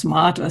bit more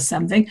smart or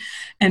something.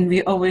 And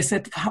we always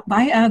said,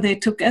 why are they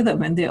together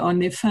when they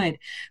only fight?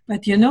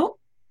 But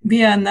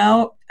we are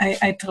now,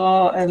 I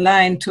draw a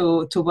line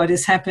to what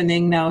is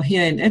happening now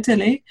here in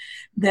Italy.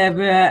 There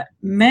were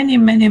many,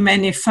 many,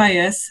 many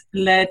fires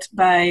led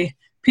by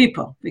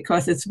people,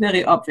 because it's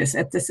very obvious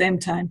at the same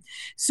time.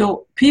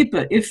 So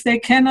people, if they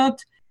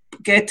cannot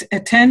get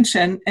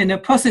attention in a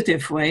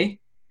positive way,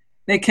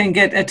 they can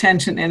get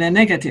attention in a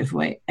negative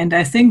way. And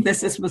I think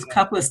this is with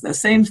couples the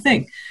same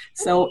thing.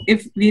 So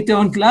if we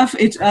don't love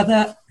each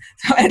other,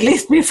 so at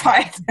least we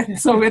fight.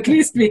 So at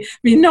least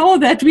we know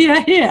that we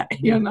are here,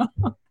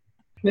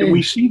 And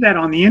we see that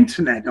on the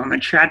internet, on the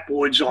chat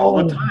boards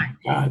all the time.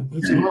 God,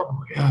 that's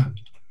horrible. Yeah.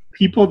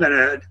 People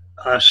that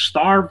are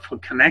starved for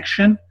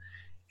connection,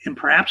 and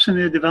perhaps in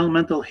their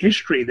developmental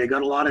history, they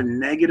got a lot of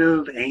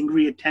negative,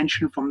 angry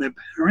attention from their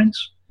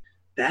parents.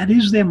 That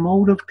is their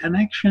mode of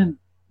connection,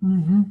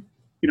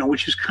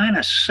 which is kind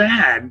of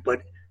sad,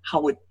 but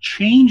how it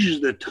changes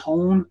the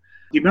tone.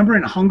 You remember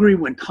in Hungary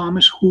when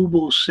Thomas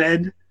Hubel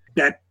said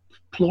that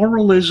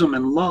pluralism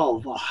and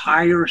love are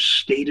higher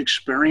state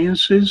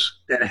experiences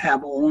that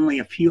have only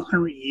a few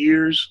hundred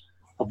years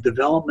of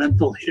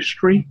developmental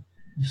history,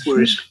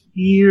 whereas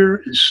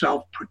fear and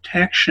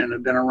self-protection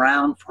have been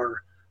around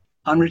for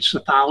hundreds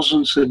of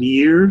thousands of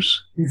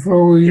years.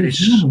 Before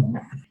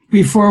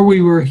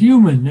we were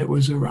human, it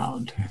was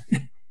around.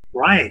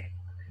 Right.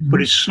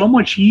 But it's so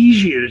much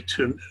easier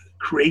to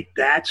create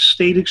that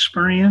state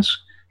experience.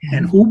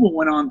 And Hubel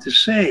went on to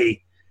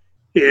say,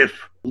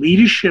 if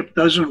leadership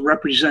doesn't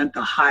represent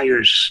the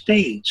higher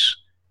states,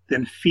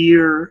 then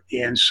fear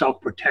and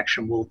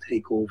self-protection will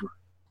take over.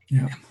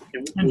 Yeah.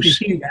 And we're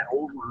seeing that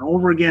over and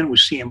over again. We're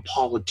seeing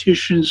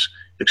politicians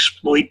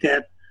exploit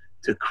that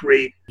to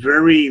create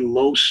very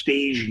low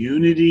stage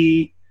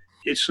unity.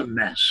 It's a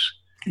mess.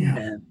 Yeah.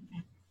 And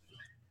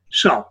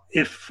so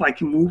if I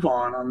can move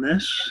on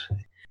this.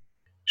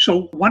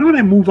 So why don't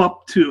I move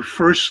up to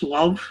first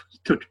love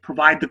to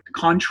provide the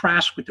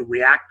contrast with the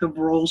reactive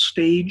role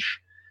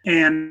stage.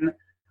 And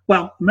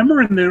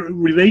remember in the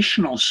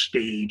relational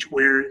stage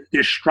where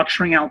they're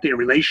structuring out their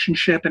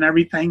relationship and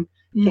everything.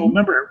 So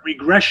remember,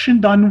 regression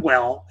done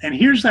well. And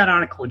here's that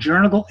article,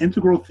 Journal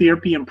Integral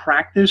Therapy and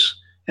Practice.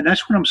 And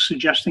that's what I'm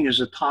suggesting as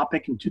a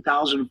topic in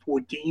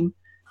 2014.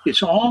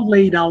 It's all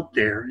laid out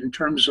there in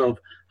terms of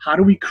how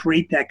do we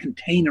create that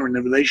container in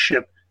the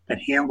relationship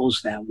that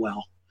handles that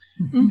well.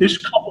 This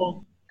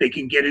couple, they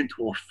can get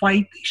into a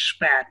fight, they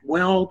spat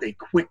well, they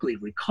quickly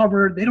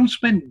recover. They don't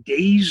spend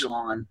days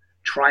on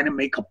trying to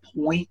make a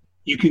point.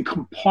 You can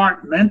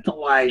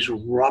compartmentalize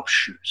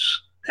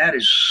ruptures. That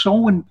is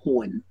so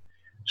important.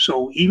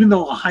 So even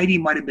though Heidi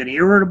might have been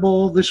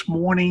irritable this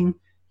morning,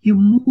 you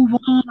move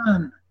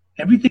on.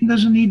 Everything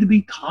doesn't need to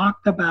be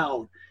talked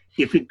about.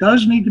 If it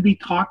does need to be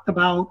talked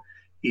about,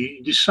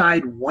 You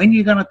decide when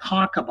you're going to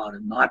talk about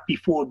it, not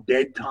before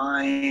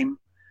bedtime,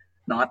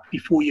 not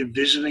before you're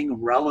visiting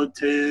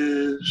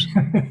relatives,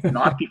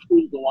 not before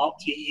you go out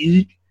to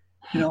eat.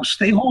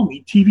 Stay home,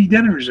 eat TV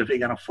dinners if you're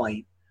going to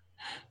fight.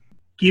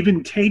 Give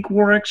and take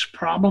works,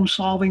 problem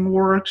solving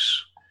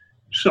works.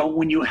 So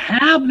when you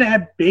have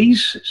that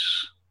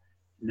basis,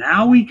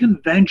 now we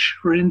can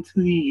venture into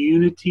the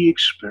unity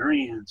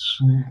experience.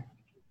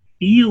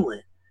 Feel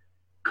it.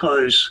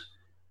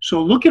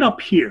 So look it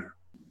up here.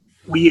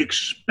 We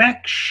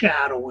expect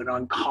shadow and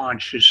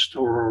unconscious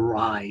to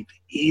arrive,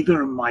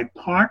 either my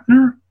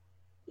partner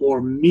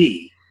or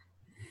me.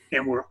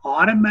 And we're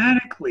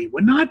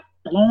not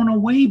blown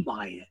away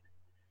by it.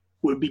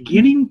 We're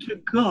beginning to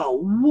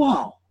go,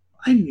 whoa,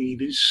 I didn't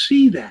even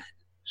see that.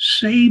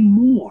 Say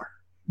more.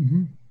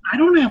 Mm-hmm. I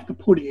don't have to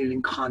put it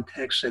in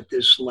context at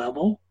this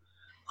level.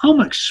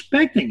 I'm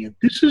expecting it.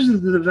 This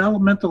is the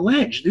developmental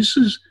edge. This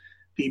is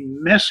the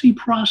messy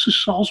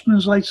process,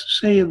 Salzman likes to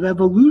say, of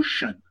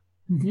evolution.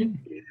 Mm-hmm.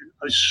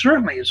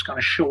 Certainly it's going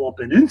to show up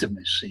in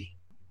intimacy.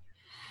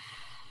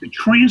 The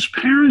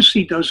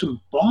transparency doesn't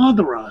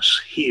bother us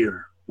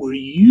here. We're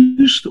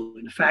used to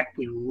it. In fact,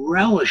 we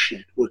relish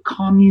it. We're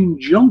commune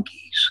junkies.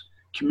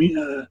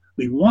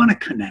 We want to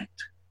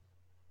connect.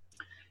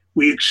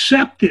 We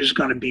accept there's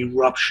going to be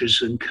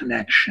ruptures in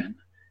connection.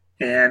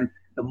 And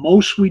the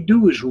most we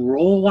do is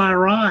roll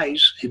our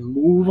eyes and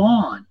move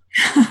on.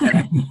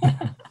 And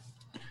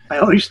I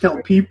always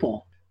tell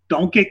people,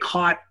 don't get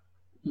caught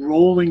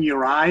rolling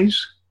your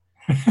eyes,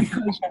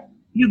 because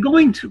you're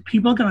going to.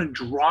 People are going to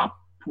drop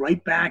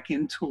right back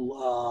into,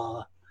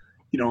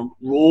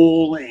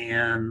 roll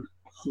and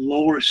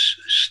lower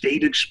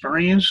state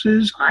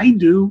experiences. I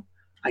do.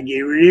 I get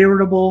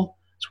irritable.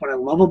 That's what I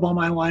love about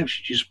my wife.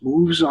 She just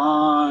moves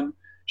on.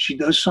 She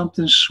does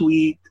something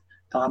sweet.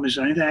 Tom, is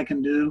there anything I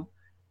can do?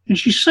 And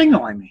she's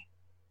signaling me.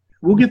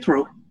 We'll get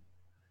through.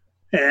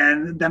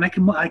 And then I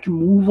can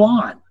move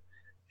on.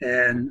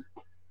 And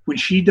when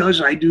she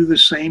does, I do the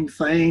same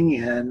thing.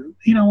 And,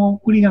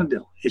 what are you going to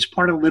do? It's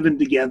part of living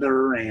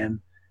together, and,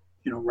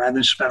 rather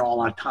than spend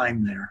all our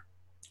time there.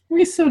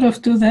 We sort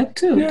of do that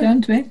too,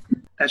 don't we?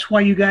 That's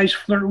why you guys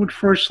flirt with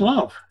first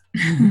love.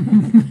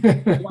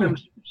 That's why I'm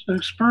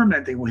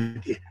experimenting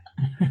with you.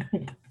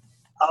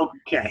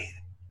 Okay.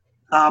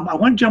 I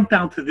want to jump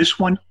down to this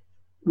one.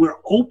 We're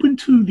open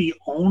to the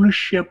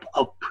ownership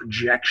of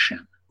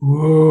projection.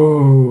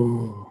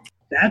 Whoa.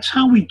 That's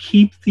how we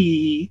keep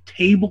the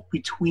table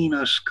between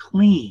us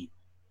clean.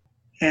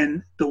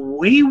 And the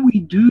way we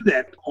do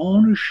that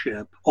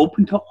ownership,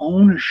 open to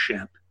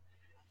ownership,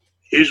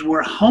 is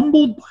we're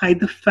humbled by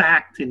the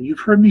fact, and you've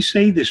heard me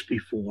say this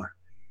before,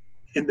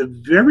 in the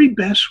very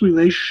best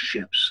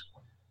relationships,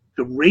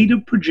 the rate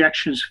of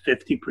projection is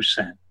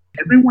 50%.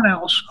 Everyone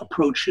else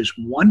approaches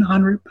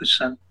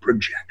 100%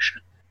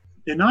 projection.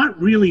 They're not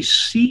really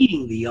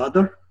seeing the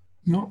other.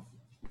 No,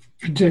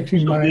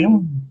 projecting my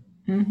own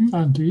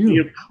onto you. We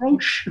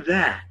approach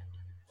that.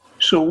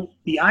 So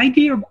the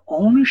idea of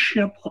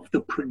ownership of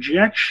the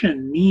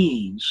projection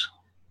means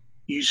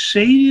you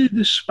say to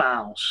the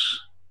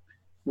spouse,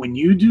 when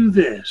you do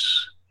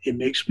this, it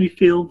makes me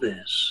feel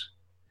this.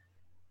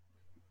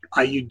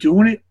 Are you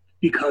doing it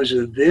because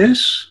of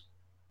this,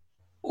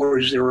 or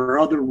is there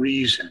another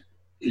reason?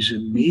 Is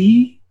it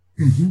me,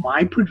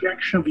 my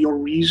projection of your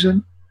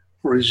reason,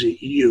 or is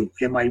it you?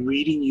 Am I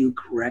reading you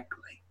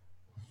correctly?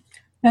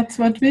 That's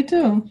what we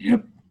do.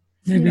 Yep.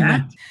 Maybe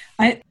not.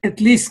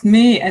 At least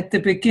me, at the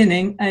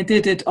beginning, I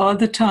did it all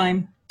the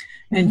time.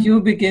 And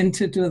you begin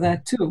to do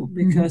that too,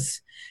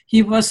 because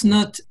he was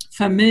not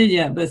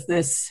familiar with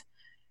this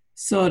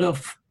sort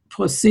of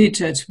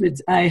procedures which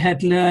I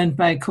had learned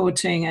by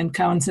coaching and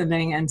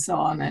counseling and so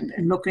on,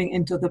 and looking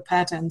into the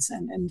patterns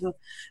and into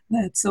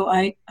that. So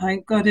I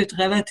got it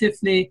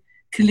relatively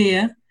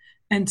clear.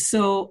 And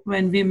so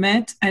when we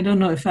met, I don't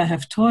know if I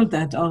have told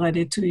that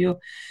already to you,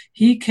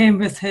 he came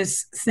with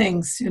his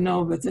things,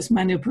 with his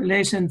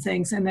manipulation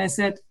things. And I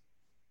said,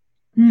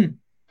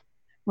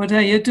 what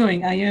are you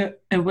doing? Are you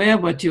aware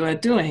what you are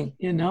doing?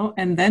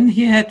 And then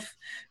he had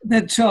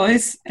the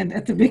choice. And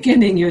at the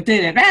beginning you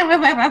did it.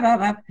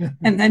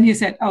 And then he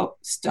said, oh,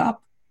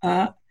 stop.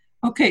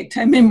 Okay,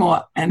 tell me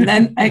more. And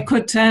then I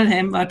could tell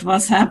him what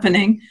was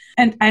happening.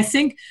 And I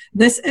think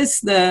this is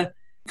the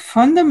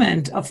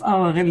fundament of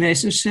our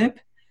relationship,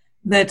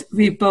 that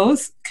we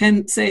both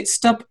can say,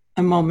 stop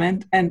a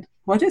moment, and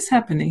what is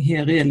happening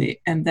here really?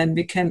 And then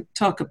we can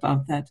talk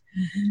about that.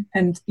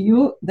 And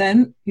you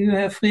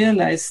have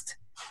realized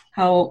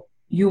how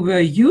you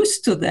were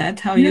used to that,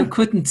 how you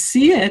couldn't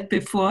see it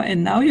before,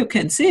 and now you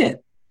can see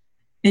it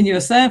in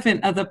yourself,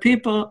 in other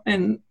people,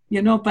 and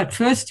but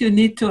first you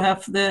need to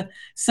have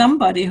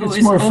somebody who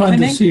is opening. It's more fun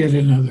to see it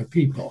in other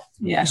people.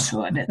 Yeah,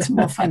 sure, that's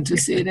more fun to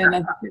see it in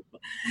other people.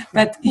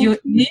 But you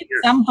need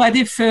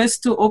somebody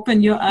first to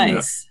open your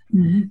eyes.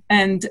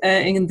 And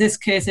in this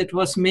case, it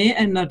was me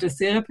and not a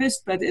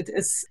therapist, but it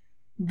is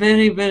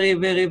very, very,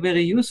 very,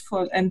 very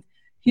useful. And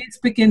he's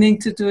beginning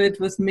to do it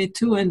with me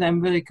too, and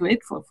I'm very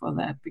grateful for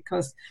that,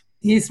 because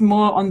he's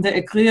more on the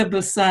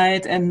agreeable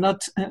side and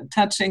not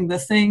touching the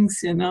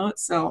things,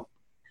 So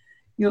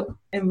you,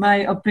 in my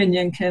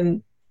opinion,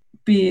 can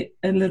be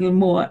a little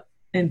more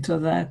into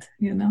that,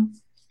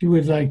 You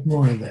would like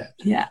more of that.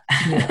 Yeah.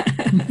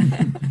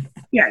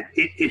 Yeah,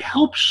 it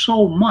helps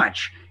so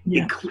much.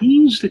 Yeah. It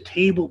cleans the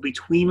table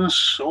between us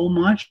so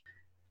much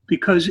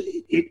because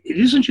it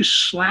isn't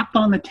just slapped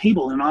on the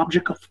table, an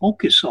object of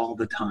focus all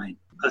the time.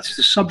 That's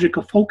the subject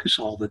of focus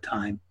all the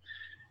time.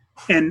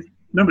 And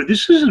remember,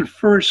 this isn't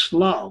first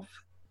love.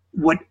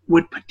 What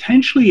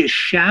potentially a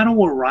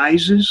shadow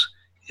arises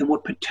and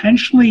what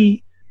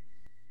potentially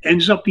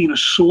ends up being a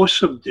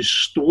source of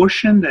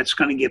distortion that's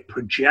going to get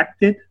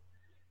projected.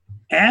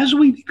 As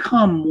we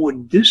become more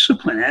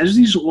disciplined, as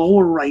these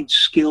lower right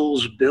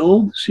skills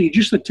build, so you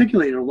just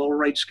articulated a lower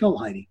right skill,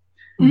 Heidi,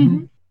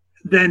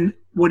 then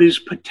what is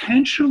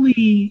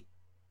potentially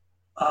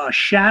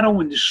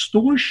shadow and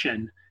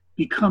distortion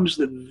becomes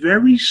the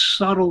very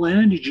subtle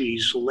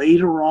energies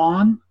later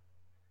on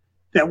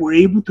that we're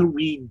able to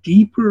read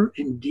deeper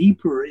and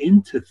deeper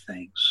into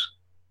things.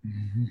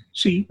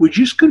 See, we're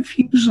just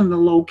confusing the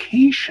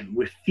location.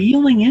 We're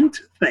feeling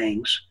into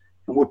things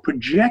and we're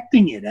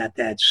projecting it at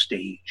that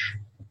stage.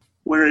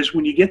 Whereas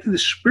when you get to the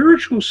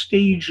spiritual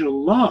stage of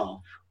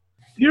love,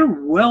 they're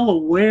well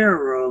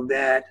aware of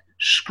that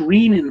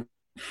screen in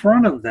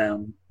front of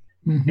them.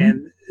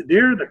 And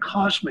they're the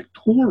cosmic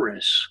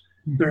tourists.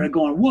 They're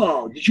going,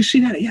 whoa, did you see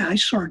that? Yeah, I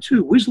saw it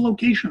too. Where's the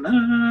location?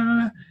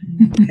 And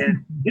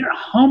they're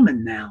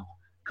humming now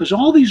because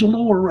all these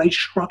lower right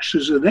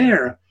structures are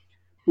there.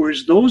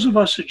 Whereas those of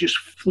us are just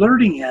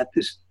flirting at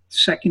this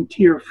second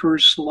tier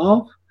first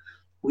love,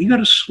 we got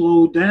to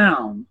slow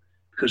down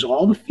because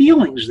all the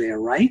feelings there,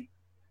 right?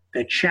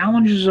 That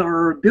challenges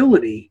our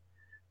ability.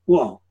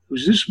 Well,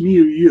 was this me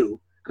or you?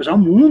 Because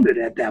I'm wounded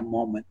at that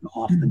moment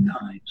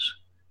oftentimes.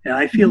 And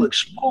I feel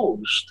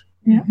exposed.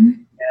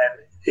 And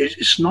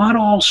it's not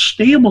all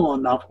stable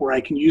enough where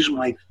I can use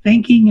my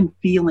thinking and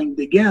feeling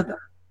together.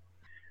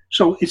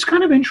 So it's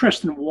kind of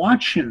interesting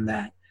watching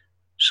that.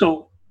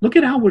 So look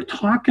at how we're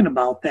talking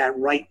about that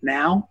right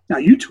now. Now,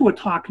 you two are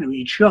talking to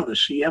each other,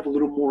 so you have a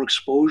little more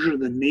exposure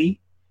than me.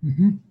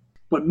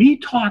 But me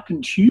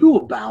talking to you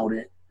about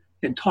it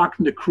and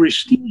talking to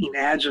Christine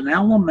adds an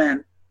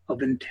element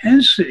of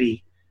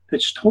intensity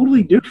that's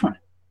totally different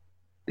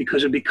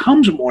because it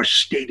becomes a more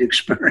state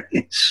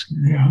experience.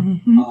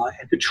 And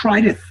to try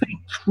to think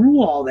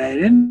through all that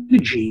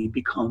energy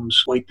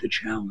becomes quite the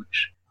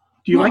challenge.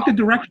 Do you like the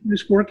direction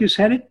this work is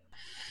headed?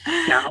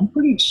 Yeah, I'm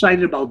pretty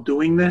excited about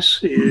doing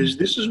this.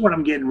 This is what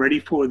I'm getting ready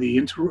for, the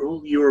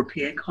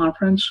Inter-European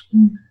Conference.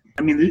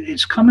 I mean,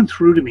 it's coming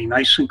through to me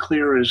nice and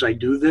clear as I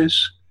do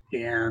this.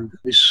 And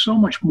there's so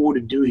much more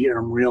to do here,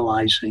 I'm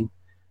realizing.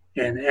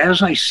 And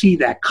as I see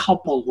that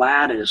couple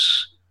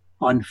lattice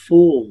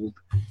unfold,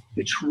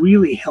 it's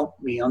really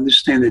helped me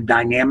understand the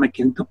dynamic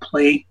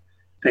interplay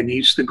that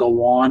needs to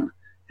go on,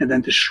 and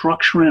then to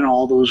structure in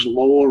all those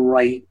lower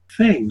right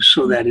things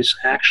so that it's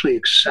actually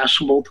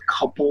accessible to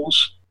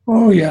couples.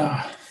 Oh,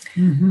 yeah.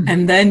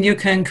 And then you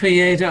can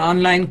create an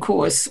online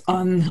course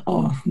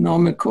or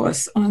normal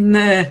course on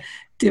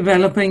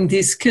developing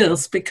these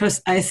skills,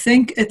 because I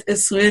think it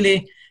is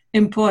really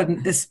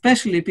important,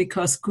 especially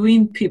because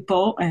green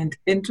people and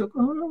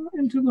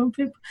integral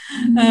people,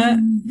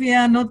 we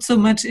are not so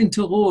much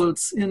into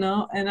rules, and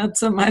not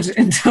so much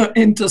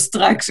into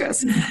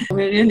structures.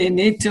 We really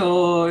need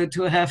to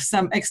have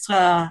some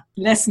extra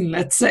lesson,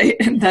 let's say,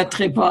 in that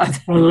report.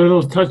 A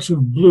little touch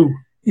of blue.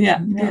 Yeah.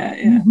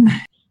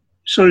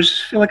 So does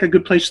this feel like a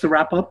good place to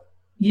wrap up?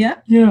 Yeah,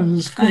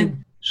 it's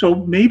good. So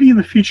maybe in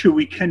the future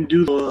we can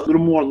do a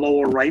little more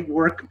lower right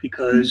work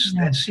because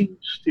that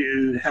seems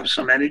to have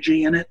some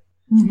energy in it.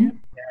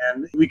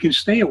 And we can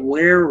stay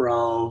aware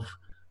of,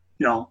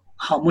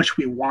 how much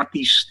we want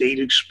these state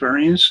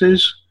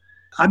experiences.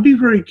 I'd be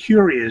very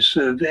curious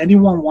if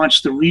anyone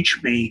wants to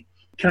reach me.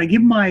 Can I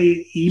give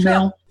my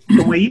email?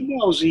 So my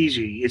email is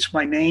easy. It's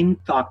my name,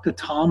 Dr.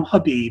 Tom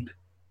Habib.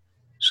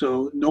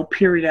 So no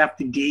period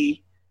after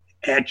D,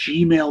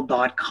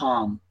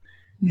 @gmail.com.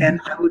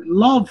 And I would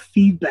love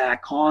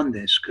feedback on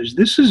this because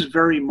this is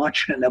very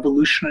much an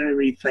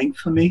evolutionary thing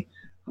for me.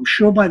 I'm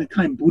sure by the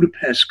time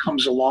Budapest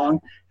comes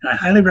along, and I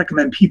highly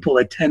recommend people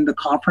attend the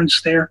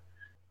conference there.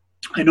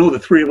 I know the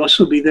three of us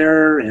will be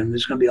there, and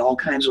there's going to be all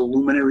kinds of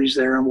luminaries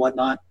there and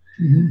whatnot.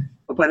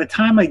 But by the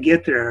time I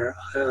get there,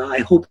 I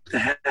hope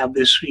to have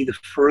this either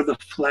further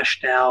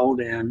fleshed out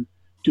and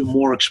do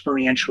more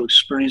experiential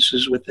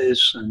experiences with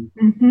this. And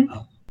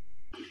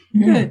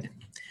Good.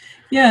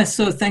 Yeah,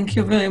 so thank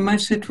you very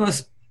much. It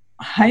was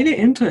highly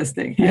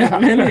interesting. I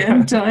really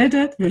enjoyed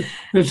it.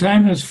 The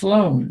time has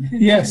flown.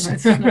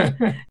 Yes.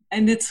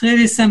 And it's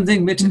really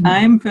something which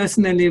I'm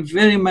personally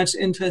very much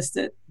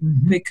interested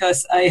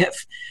because I have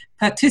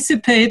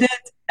participated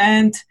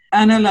and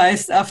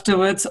analyzed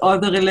afterwards all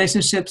the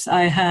relationships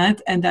I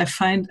had, and I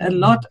find a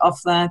lot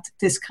of that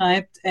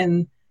described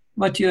in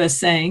what you are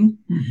saying.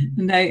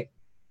 And I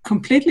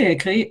completely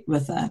agree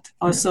with that.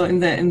 Also in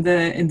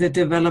the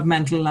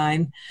developmental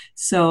line.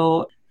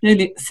 So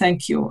really,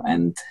 thank you.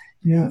 And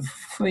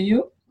for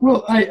you?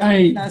 Well,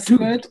 That's two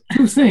good.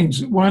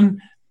 things.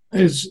 One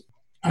is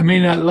I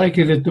may not like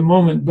it at the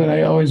moment, but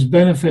I always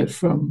benefit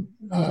from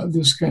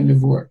this kind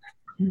of work.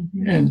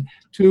 Mm-hmm. And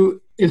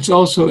two, it's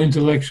also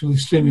intellectually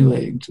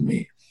stimulating to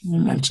me,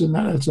 and that's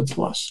a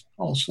plus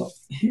also.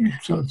 Yeah.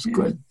 So it's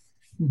good.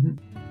 Mm-hmm.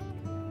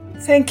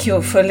 Thank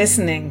you for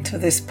listening to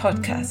this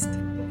podcast.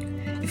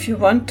 If you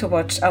want to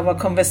watch our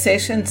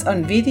conversations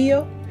on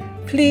video,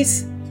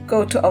 please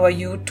go to our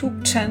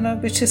YouTube channel,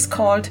 which is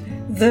called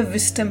The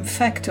Wisdom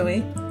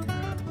Factory,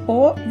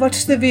 or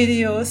watch the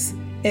videos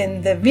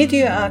in the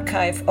video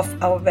archive of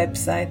our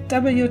website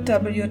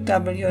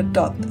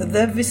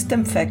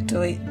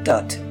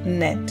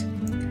www.thewisdomfactory.net.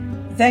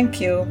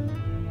 Thank you.